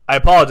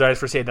apologize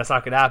for saying that's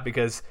not going to happen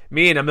because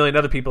me and a million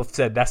other people have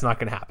said that's not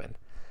going to happen.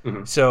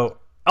 Mm-hmm. So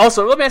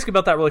also, let me ask you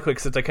about that really quick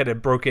since I kind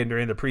of broke in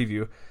during the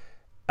preview.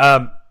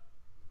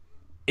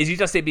 Is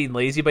Utah State being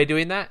lazy by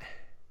doing that?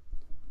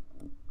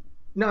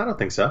 No, I don't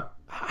think so.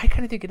 I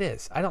kind of think it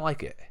is. I don't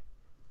like it.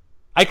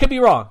 I could be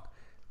wrong.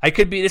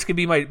 This could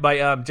be my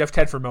Jeff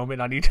Tedford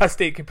moment on Utah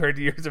State compared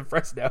to yours in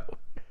Fresno.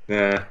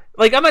 Yeah.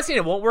 I'm not saying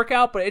it won't work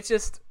out, but it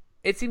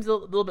seems a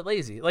little bit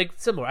lazy.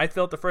 Similar. I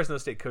felt the Fresno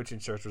State coaching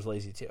search was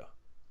lazy too.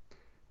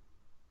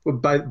 Well,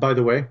 by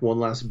the way, one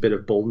last bit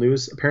of bowl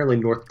news. Apparently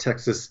North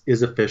Texas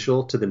is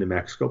official to the New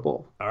Mexico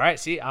Bowl. All right.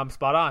 See, I'm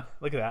spot on.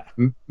 Look at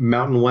that.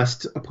 Mountain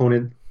West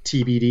opponent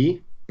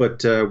TBD,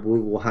 but we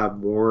will have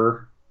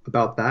more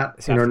about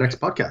that in our next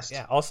podcast.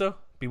 Yeah. Also,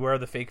 beware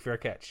of the fake fair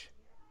catch.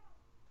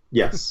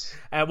 Yes.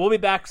 We'll be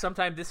back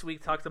sometime this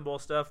week, talk some bowl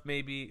stuff.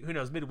 Maybe, who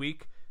knows,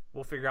 midweek.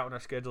 We'll figure out when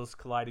our schedules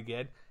collide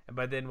again. And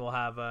by then we'll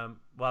have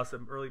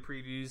some early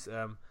previews,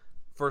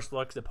 first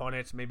looks,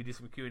 opponents, maybe do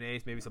some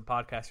Q&As, maybe some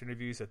podcast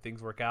interviews if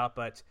things work out.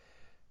 But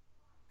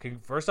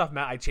first off,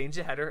 Matt, I changed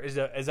the header. Is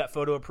that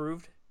photo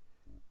approved?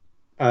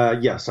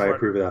 Yes, I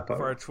approve of that photo.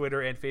 For our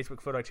Twitter and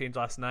Facebook photo I changed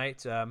last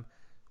night,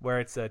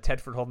 where it's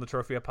Tedford holding the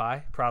trophy up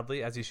high,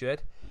 proudly, as he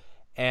should.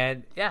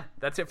 And, yeah,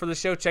 that's it for the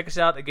show. Check us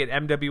out. Again,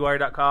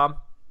 MWWire.com.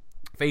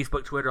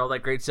 Facebook, Twitter, all that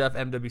great stuff,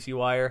 MWC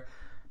Wire.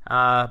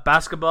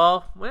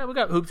 Basketball, well, we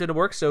got hoops in the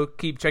works, so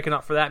keep checking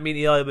out for that. Me and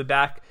Eli will be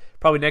back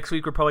probably next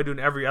week. We're probably doing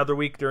every other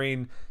week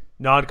during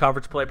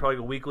non-conference play, probably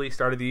a weekly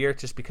start of the year,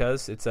 just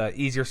because it's an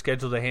easier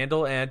schedule to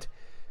handle. And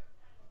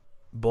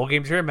bowl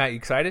games here. Matt, you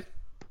excited?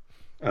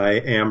 I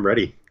am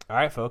ready. All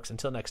right, folks,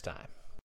 until next time.